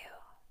tell you.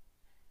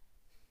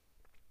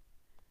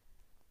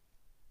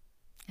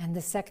 And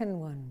the second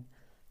one,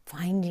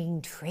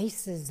 finding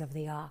traces of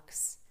the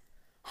ox.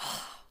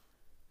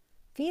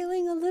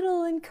 Feeling a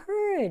little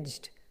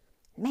encouraged.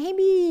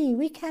 Maybe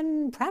we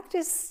can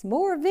practice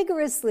more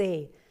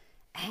vigorously.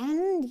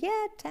 And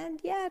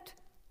yet,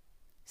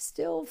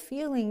 still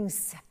feeling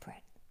separate.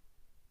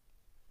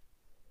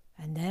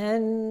 And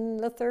then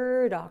the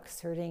third ox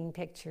herding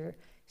picture,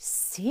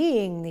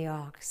 seeing the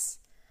ox.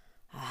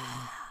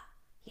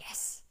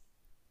 Yes,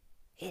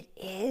 it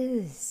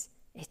is.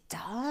 It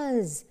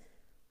does.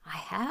 I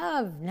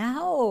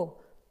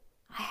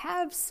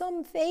have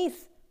some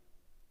faith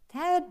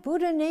that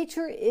Buddha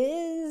nature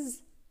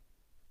is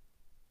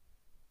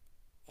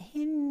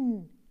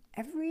in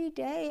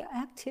everyday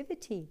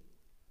activity.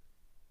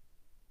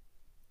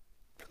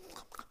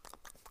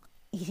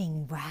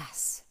 Eating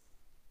grass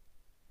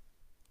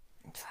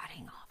and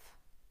trotting off.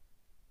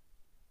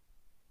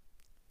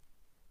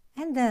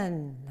 And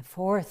then the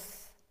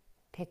fourth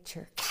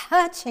picture,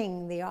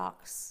 catching the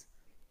ox.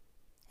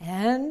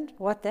 And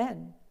what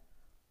then?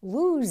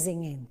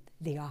 Losing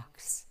the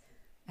ox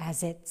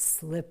as it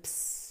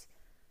slips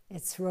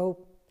its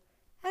rope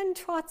and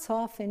trots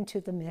off into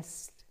the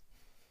mist.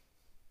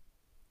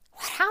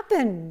 What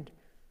happened?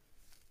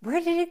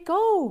 Where did it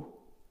go?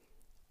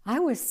 I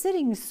was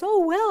sitting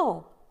so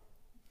well,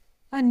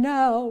 and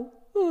now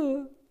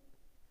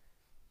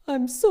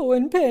I'm so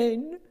in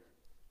pain.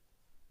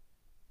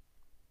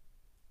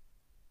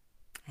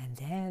 And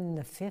then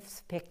the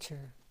fifth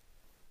picture,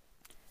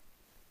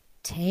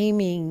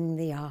 taming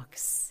the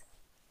ox.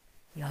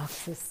 The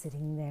ox is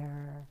sitting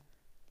there.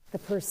 The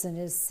person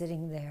is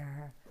sitting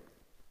there,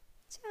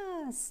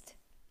 just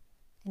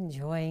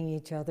enjoying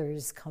each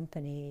other's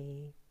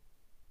company.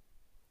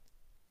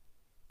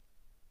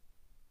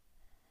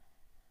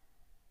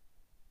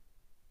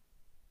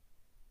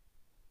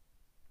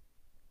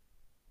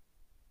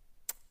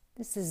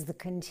 This is the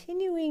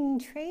continuing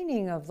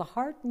training of the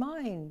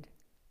heart-mind.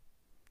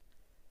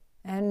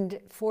 And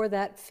for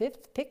that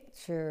fifth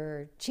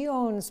picture,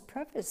 Chion's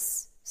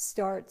preface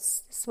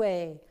starts this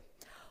way.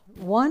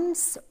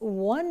 Once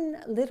one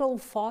little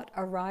thought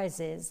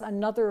arises,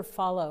 another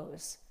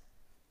follows.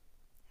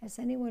 Has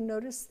anyone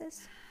noticed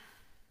this?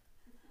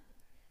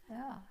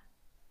 Yeah.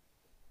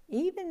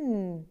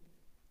 Even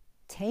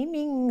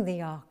taming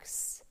the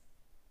ox,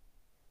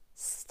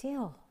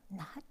 still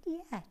not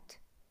yet.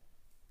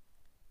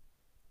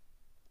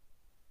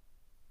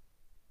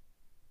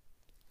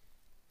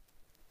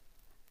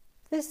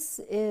 This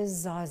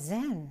is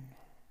Zazen,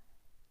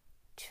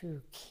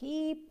 to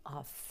keep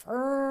a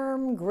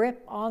firm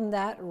grip on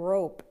that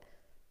rope.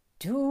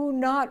 Do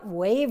not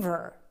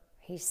waver,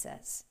 he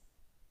says.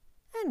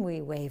 And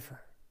we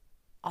waver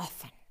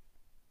often.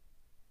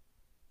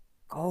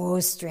 Go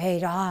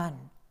straight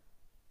on.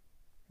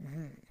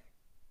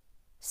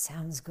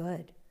 Sounds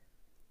good.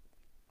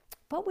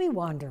 But we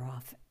wander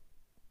off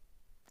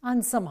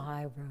on some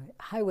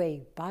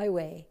highway,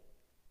 byway.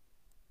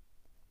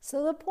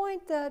 So the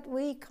point that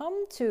we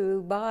come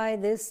to by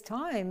this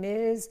time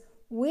is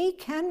we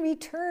can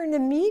return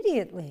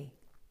immediately.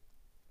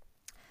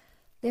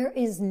 There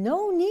is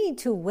no need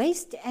to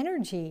waste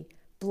energy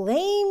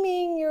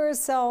blaming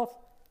yourself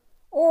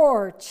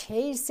or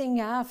chasing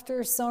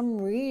after some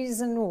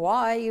reason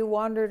why you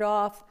wandered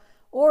off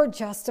or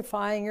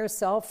justifying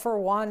yourself for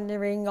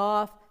wandering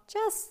off.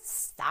 Just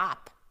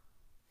stop.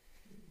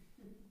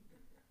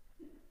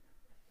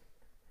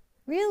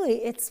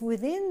 Really, it's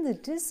within the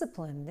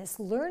discipline, this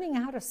learning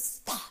how to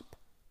stop,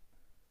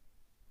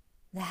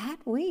 that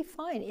we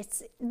find,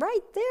 it's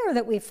right there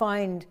that we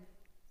find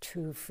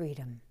true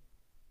freedom.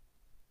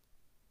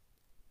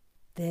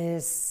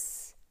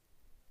 This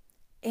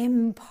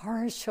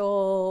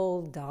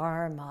impartial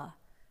Dharma,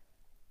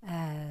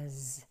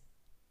 as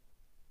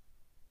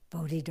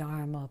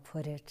Bodhidharma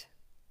put it.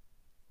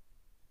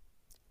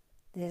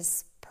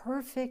 This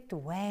perfect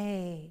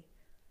way,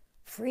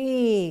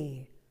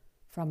 free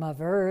from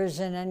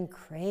aversion and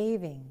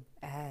craving,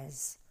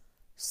 as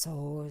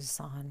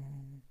So-san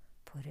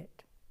put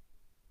it.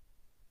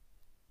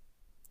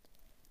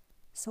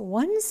 So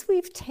once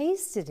we've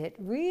tasted it,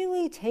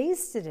 really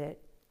tasted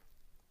it,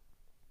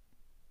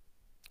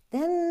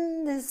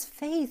 then this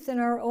faith in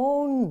our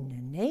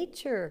own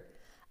nature,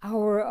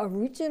 our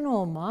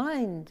original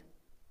mind,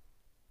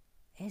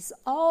 is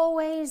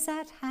always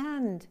at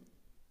hand.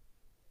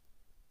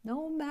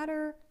 No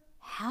matter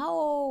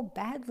how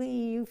badly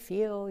you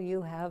feel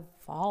you have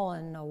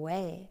fallen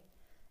away,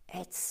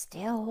 it's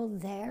still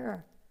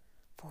there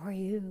for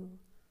you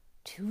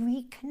to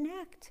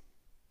reconnect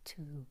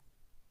to.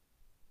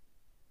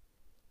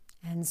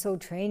 And so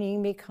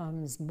training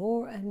becomes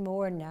more and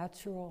more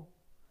natural,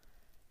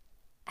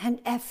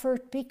 and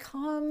effort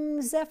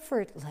becomes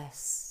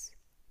effortless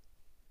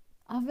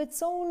of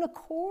its own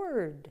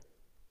accord.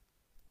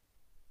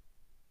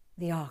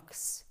 The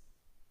ox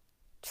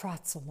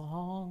trots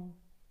along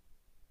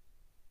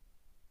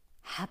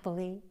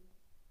happily,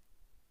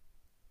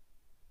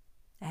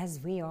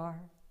 as we are.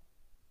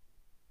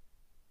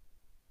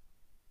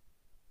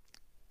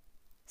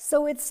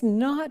 So it's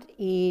not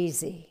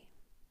easy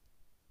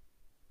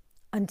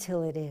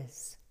until it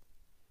is.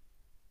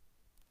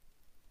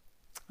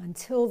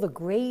 Until the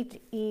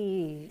great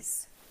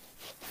ease,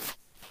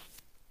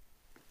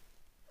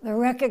 the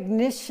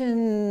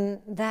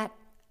recognition that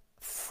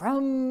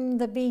from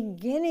the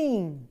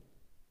beginning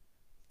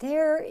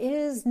there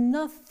is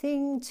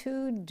nothing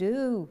to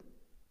do.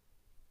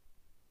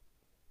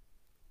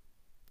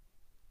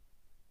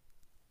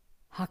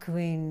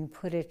 Hakuin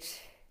put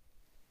it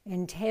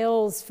in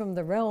Tales from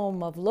the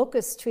Realm of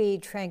Locust Tree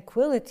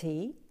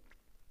Tranquility: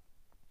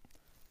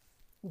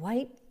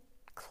 white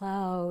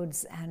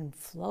clouds and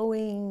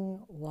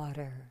flowing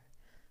water,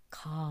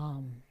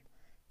 calm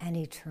and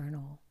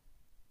eternal.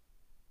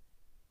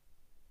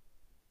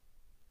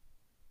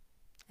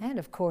 And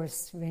of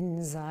course,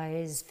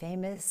 Rinzai's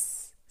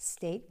famous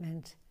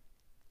statement,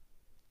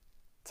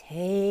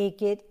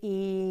 take it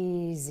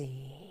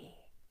easy,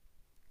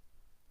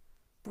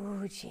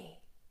 Buji,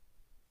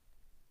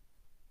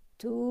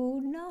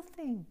 do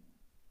nothing.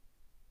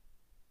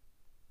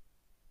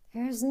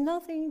 There's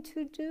nothing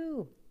to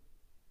do.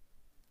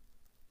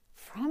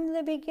 From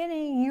the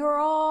beginning, you're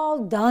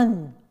all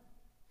done.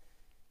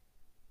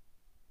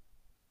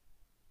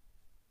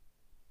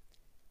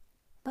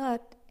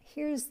 But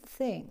here's the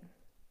thing.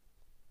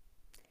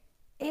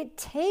 It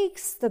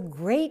takes the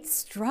great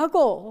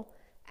struggle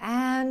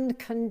and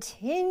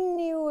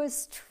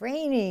continuous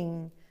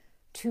training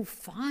to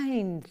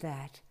find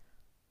that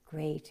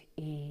great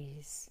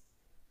ease,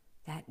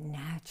 that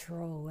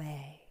natural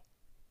way.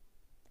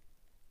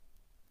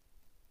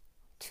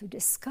 To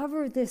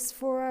discover this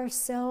for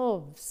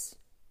ourselves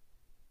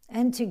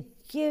and to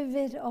give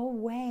it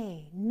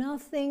away,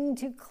 nothing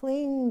to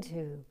cling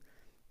to,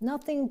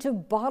 nothing to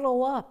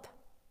bottle up,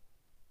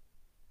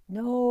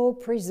 no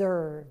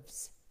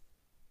preserves.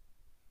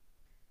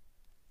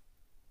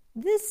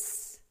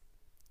 This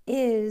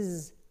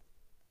is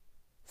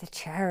the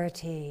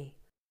charity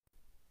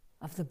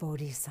of the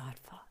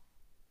Bodhisattva,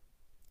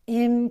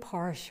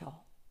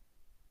 impartial,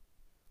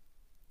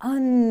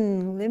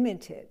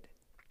 unlimited,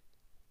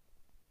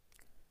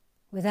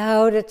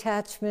 without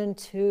attachment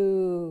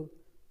to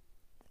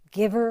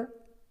giver,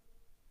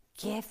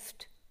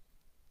 gift,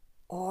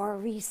 or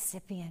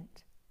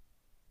recipient.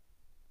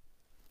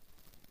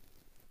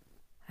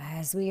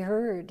 As we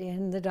heard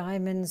in the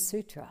Diamond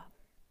Sutra,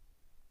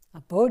 a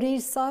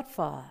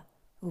bodhisattva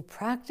who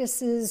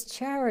practices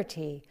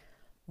charity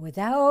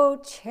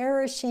without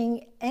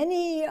cherishing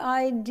any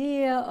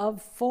idea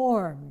of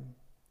form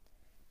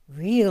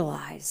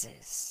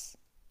realizes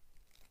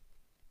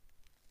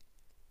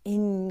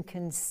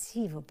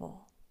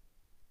inconceivable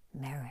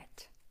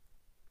merit.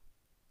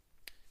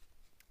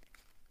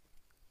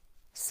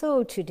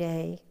 So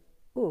today,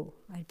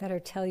 I'd better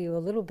tell you a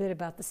little bit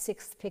about the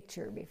sixth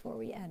picture before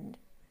we end.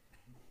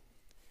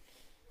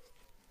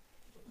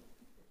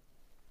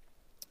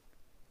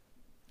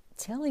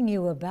 Telling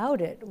you about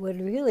it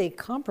would really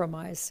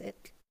compromise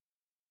it.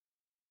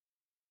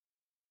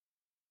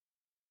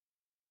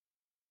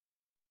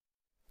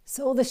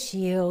 So the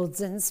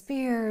shields and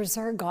spears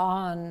are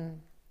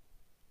gone.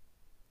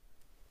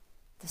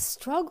 The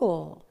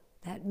struggle,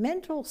 that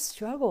mental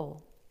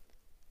struggle,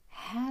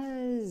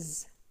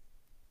 has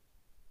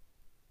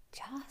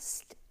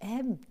just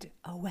ebbed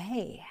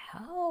away.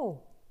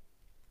 How?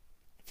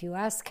 If you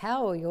ask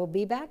how, you'll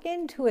be back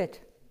into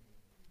it.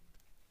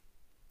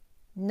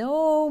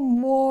 No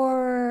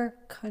more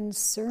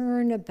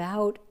concern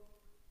about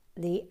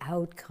the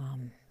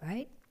outcome,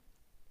 right?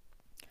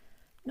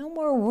 No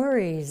more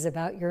worries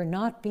about your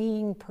not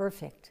being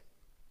perfect,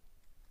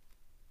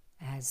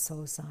 as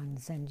Sosan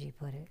Zenji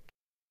put it.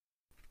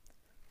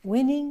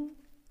 Winning,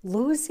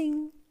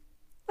 losing,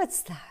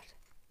 what's that?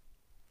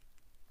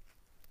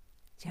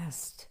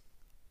 Just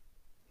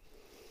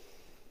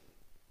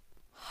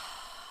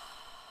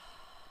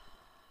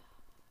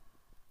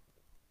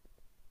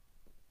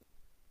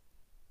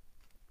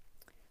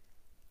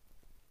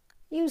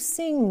you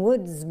sing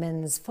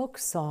woodsmen's folk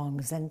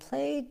songs and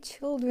play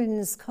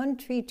children's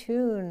country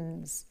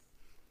tunes.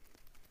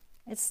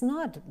 It's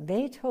not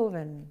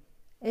Beethoven.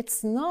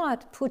 It's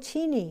not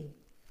Puccini.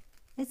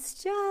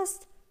 It's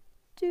just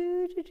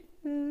do do do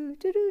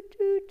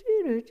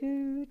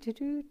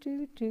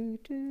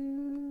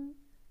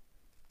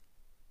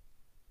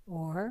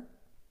Or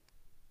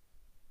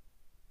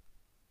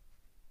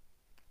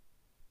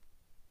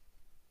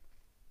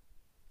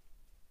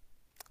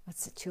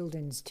what's the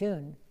children's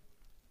tune?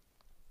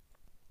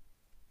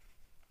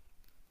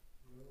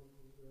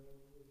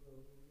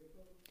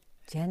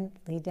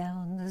 Gently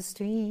down the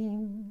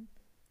stream,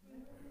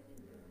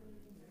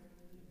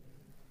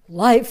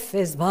 life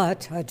is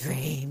but a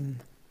dream.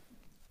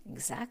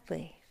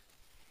 Exactly.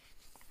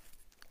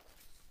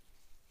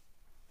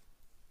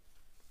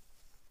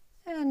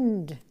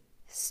 And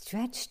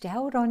stretched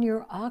out on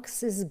your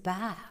ox's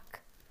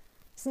back.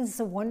 Isn't this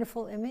a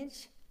wonderful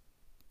image?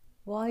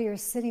 While you're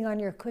sitting on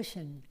your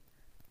cushion.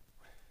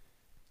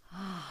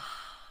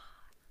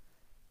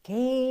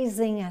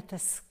 Gazing at the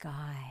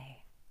sky.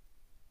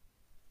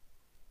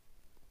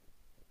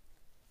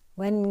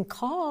 When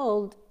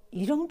called,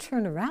 you don't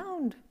turn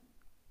around.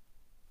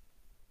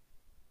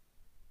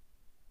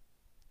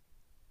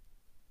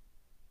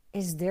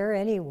 Is there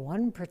any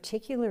one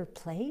particular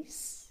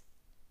place?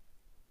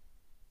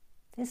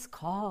 This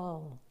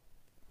call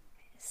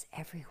is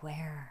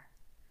everywhere.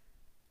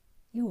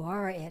 You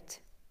are it.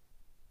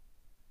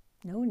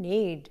 No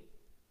need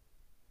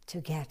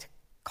to get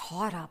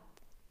caught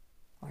up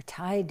or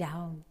tied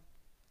down.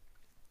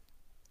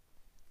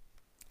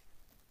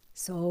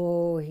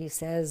 So he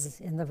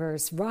says in the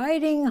verse,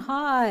 riding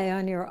high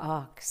on your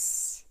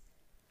ox.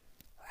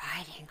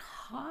 Riding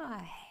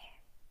high.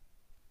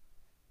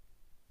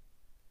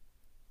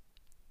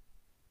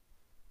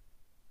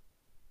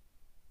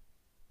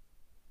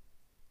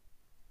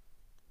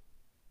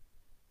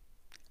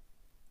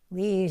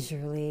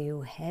 Leisurely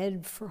you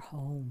head for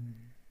home.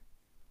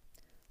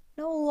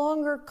 No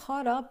longer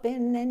caught up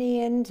in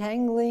any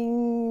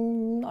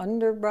entangling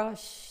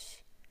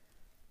underbrush.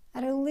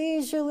 At a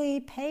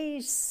leisurely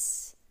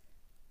pace,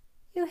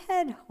 you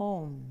head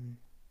home.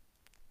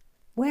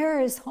 Where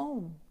is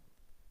home?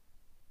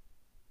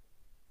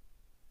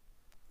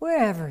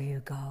 Wherever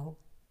you go.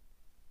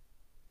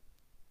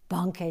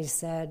 Bankei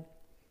said,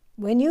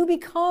 when you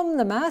become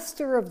the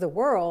master of the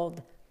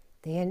world,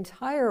 the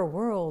entire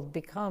world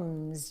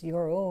becomes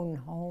your own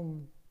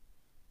home.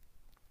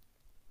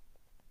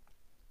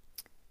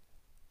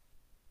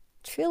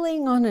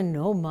 Trilling on a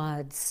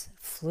nomad's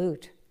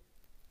flute,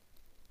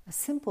 a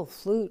simple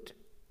flute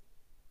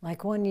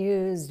like one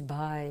used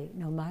by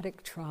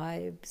nomadic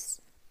tribes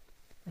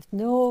with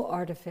no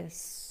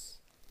artifice.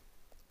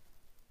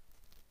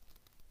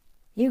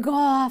 You go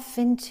off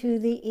into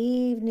the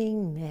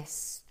evening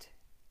mist.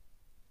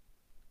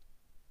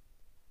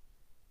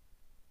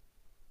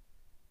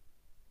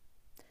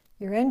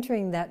 You're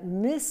entering that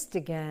mist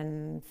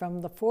again from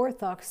the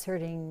fourth ox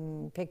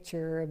herding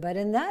picture, but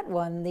in that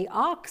one, the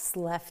ox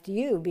left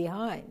you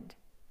behind.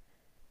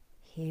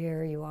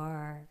 Here you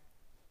are,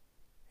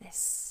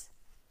 this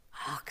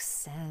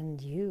ox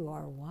and you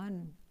are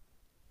one.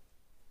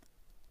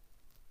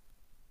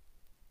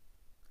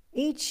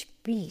 Each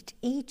beat,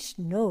 each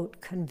note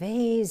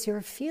conveys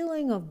your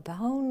feeling of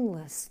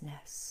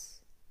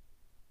boundlessness,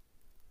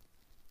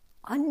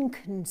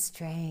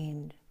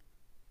 unconstrained,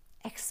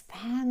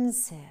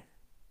 expansive.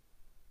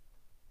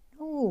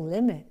 No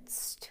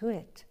limits to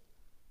it.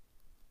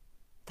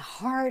 The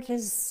heart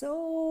is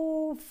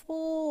so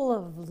full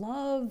of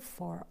love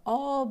for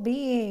all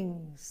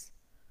beings.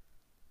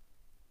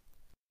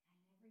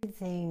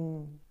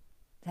 Everything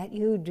that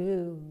you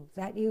do,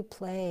 that you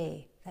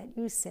play, that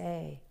you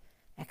say,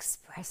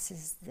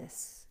 expresses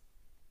this.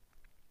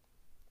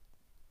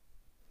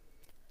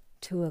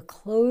 To a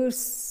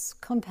close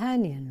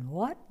companion,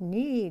 what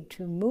need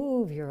to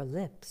move your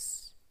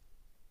lips?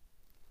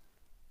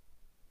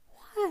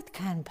 What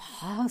can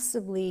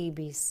possibly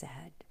be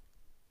said?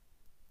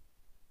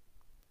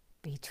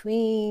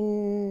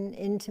 Between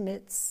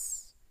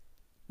intimates,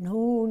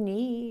 no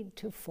need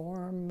to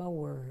form a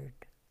word.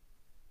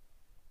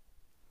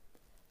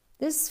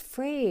 This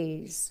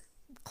phrase,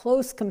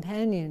 close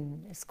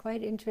companion, is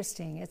quite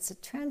interesting. It's a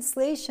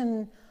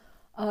translation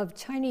of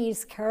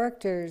Chinese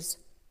characters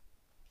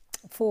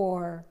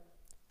for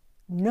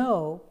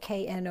know,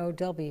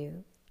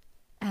 K-N-O-W,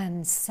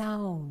 and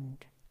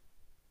sound.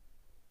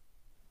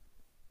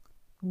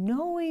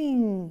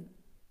 Knowing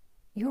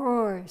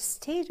your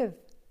state of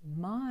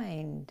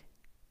mind,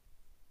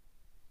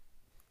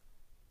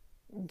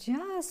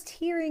 just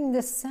hearing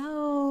the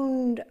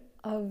sound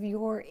of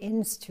your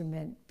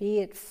instrument, be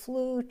it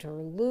flute or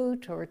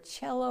lute or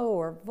cello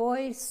or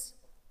voice,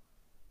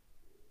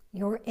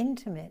 your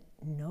intimate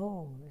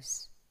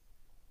knows.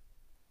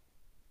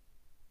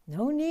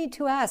 No need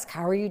to ask,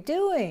 how are you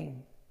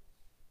doing?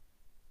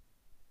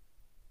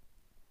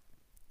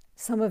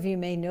 Some of you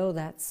may know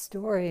that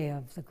story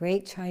of the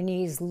great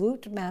Chinese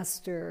lute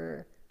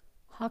master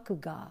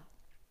Hakuga.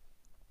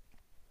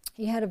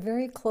 He had a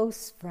very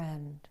close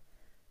friend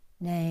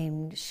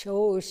named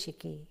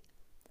Shōshiki.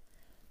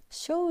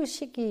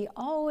 Shōshiki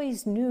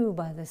always knew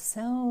by the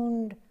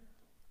sound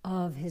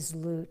of his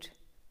lute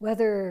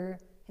whether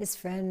his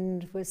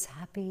friend was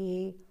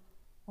happy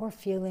or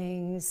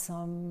feeling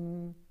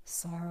some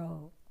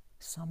sorrow,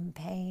 some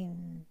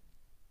pain,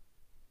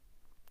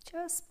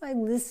 just by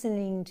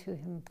listening to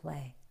him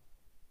play.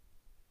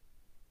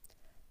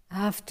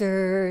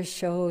 After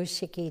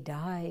Shoshiki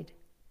died,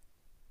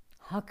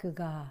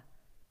 Hakuga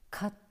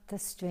cut the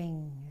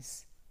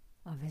strings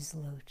of his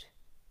lute.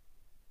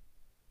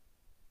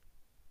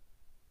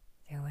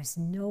 There was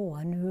no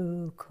one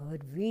who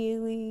could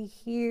really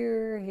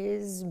hear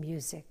his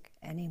music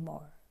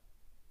anymore.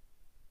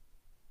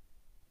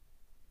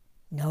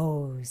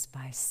 Nose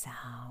by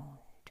sound.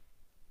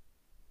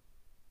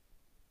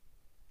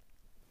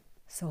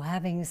 So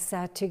having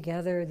sat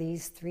together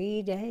these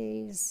 3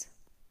 days,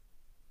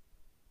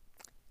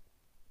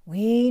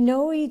 we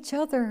know each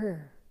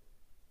other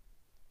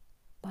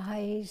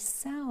by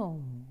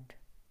sound,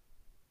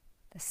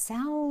 the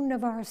sound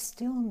of our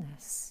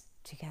stillness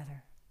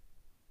together,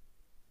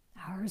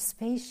 our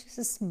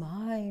spacious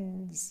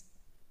minds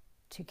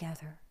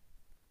together.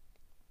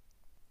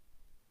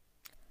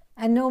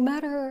 And no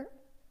matter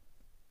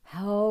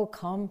how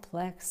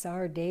complex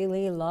our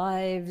daily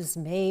lives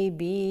may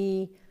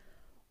be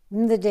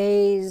in the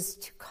days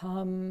to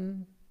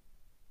come,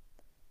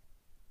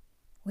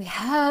 we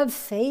have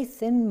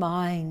faith in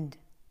mind.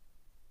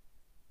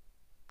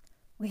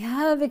 We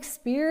have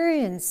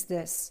experienced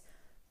this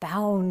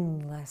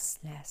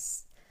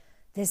boundlessness,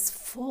 this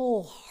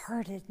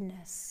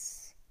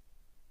full-heartedness.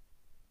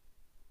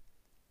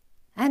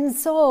 And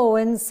so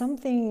when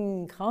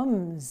something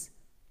comes,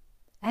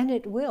 and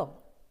it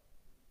will,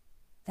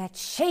 that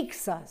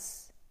shakes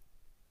us,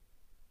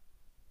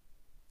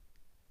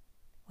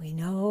 we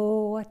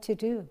know what to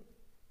do.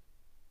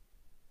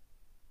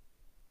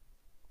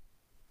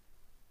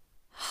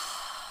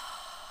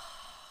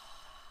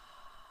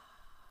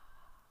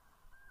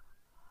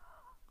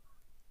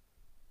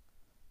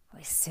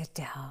 We sit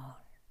down,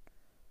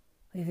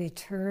 we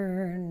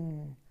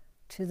return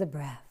to the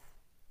breath,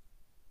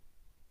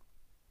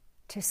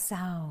 to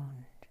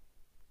sound,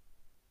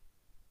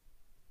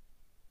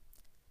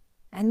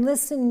 and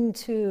listen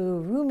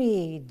to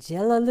Rumi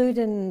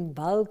Jalaluddin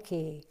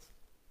Balkhi,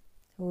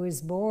 who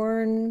was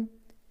born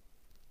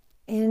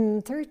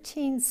in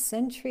 13th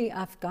century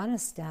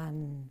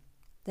Afghanistan,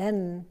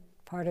 then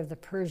part of the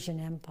Persian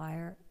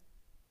Empire,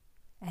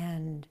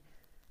 and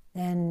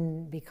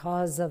then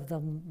because of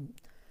the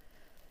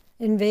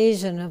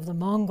invasion of the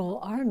Mongol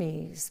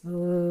armies,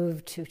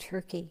 moved to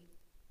Turkey.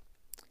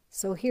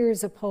 So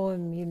here's a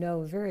poem you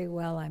know very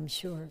well, I'm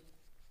sure.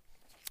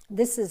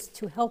 This is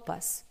to help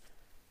us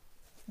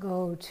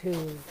go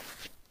to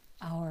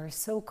our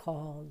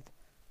so-called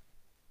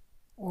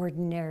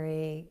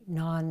ordinary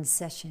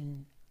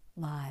non-session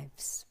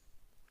lives.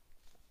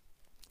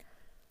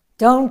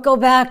 Don't go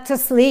back to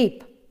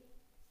sleep.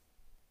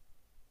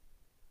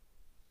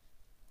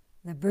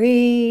 The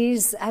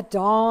breeze at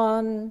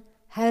dawn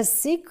has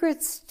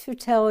secrets to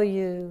tell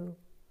you.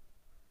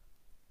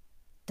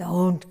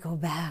 Don't go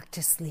back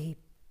to sleep.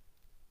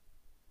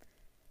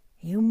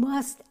 You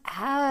must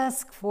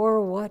ask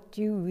for what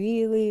you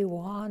really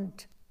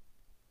want.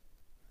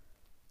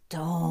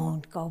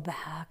 Don't go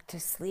back to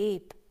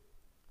sleep.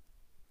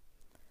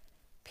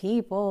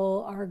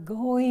 People are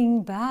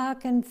going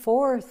back and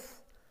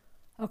forth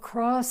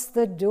across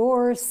the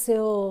door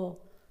sill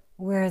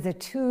where the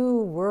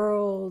two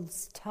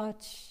worlds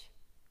touch.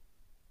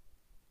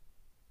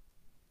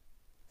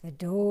 The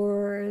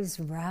door is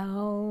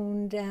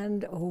round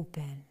and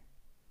open.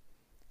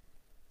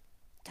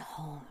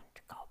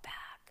 Don't go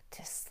back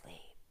to sleep.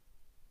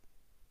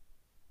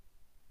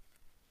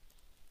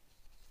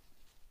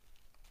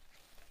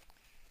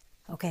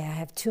 Okay, I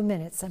have 2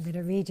 minutes. I'm going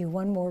to read you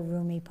one more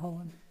Rumi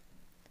poem.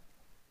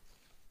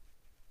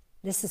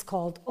 This is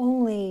called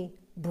Only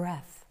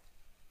Breath.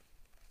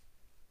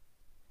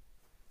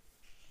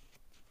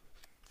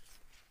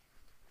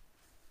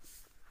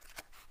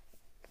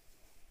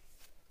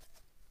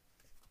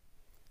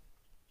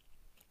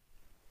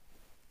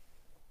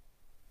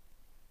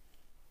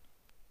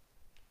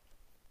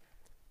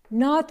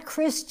 Not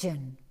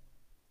Christian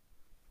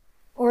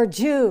or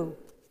Jew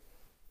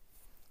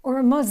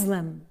or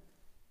Muslim,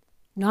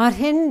 not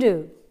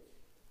Hindu,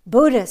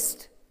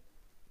 Buddhist,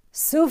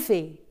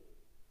 Sufi,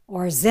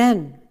 or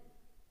Zen,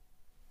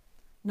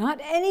 not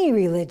any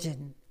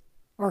religion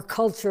or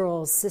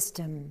cultural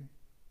system.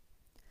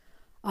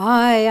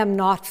 I am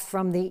not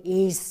from the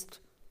East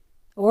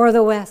or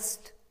the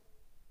West,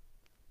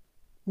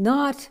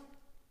 not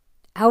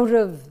out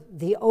of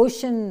the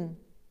ocean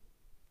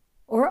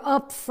or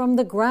up from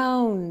the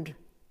ground,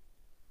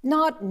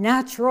 not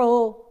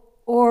natural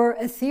or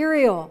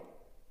ethereal,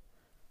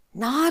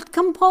 not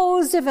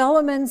composed of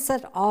elements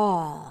at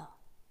all.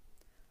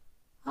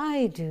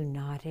 I do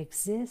not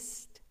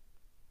exist,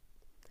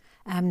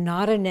 am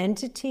not an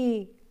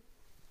entity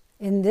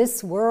in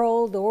this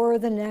world or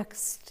the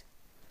next,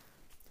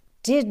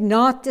 did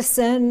not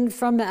descend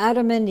from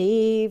Adam and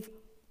Eve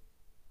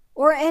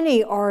or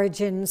any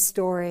origin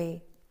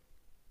story.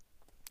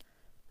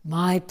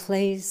 My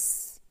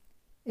place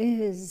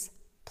is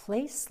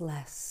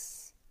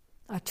placeless,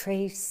 a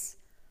trace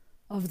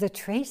of the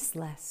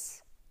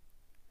traceless.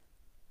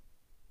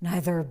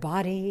 neither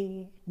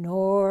body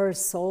nor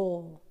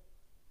soul.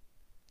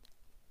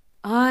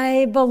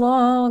 I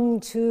belong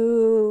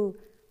to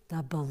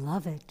the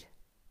beloved,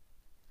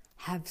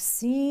 have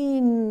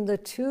seen the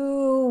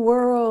two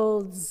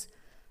worlds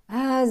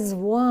as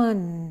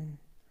one,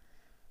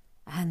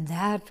 and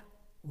that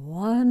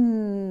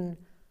one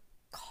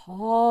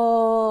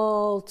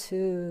call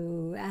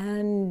to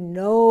and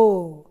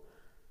know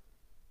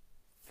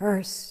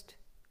first,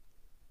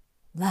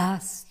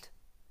 last,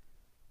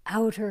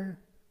 outer,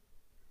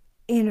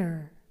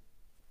 inner,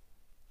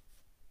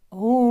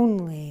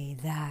 only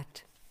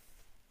that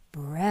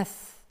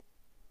breath,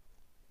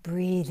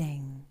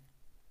 breathing,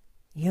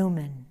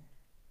 human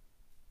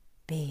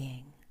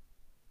being.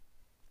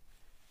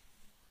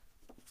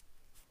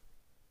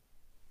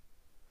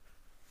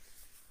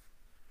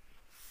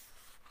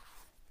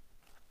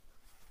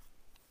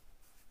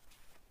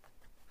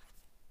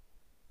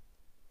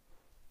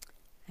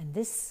 And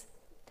this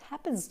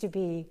happens to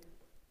be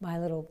my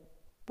little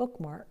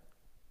bookmark.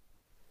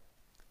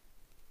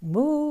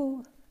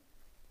 Mu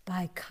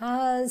by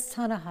Kaz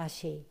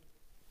Tanahashi.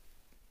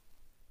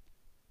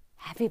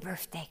 Happy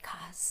birthday,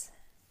 Kaz.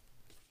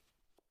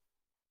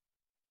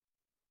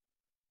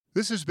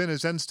 This has been a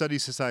Zen Study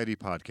Society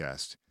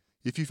podcast.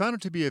 If you found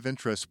it to be of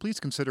interest,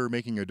 please consider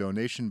making a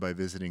donation by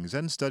visiting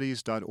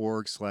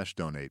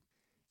zenstudies.org/donate.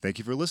 Thank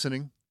you for listening.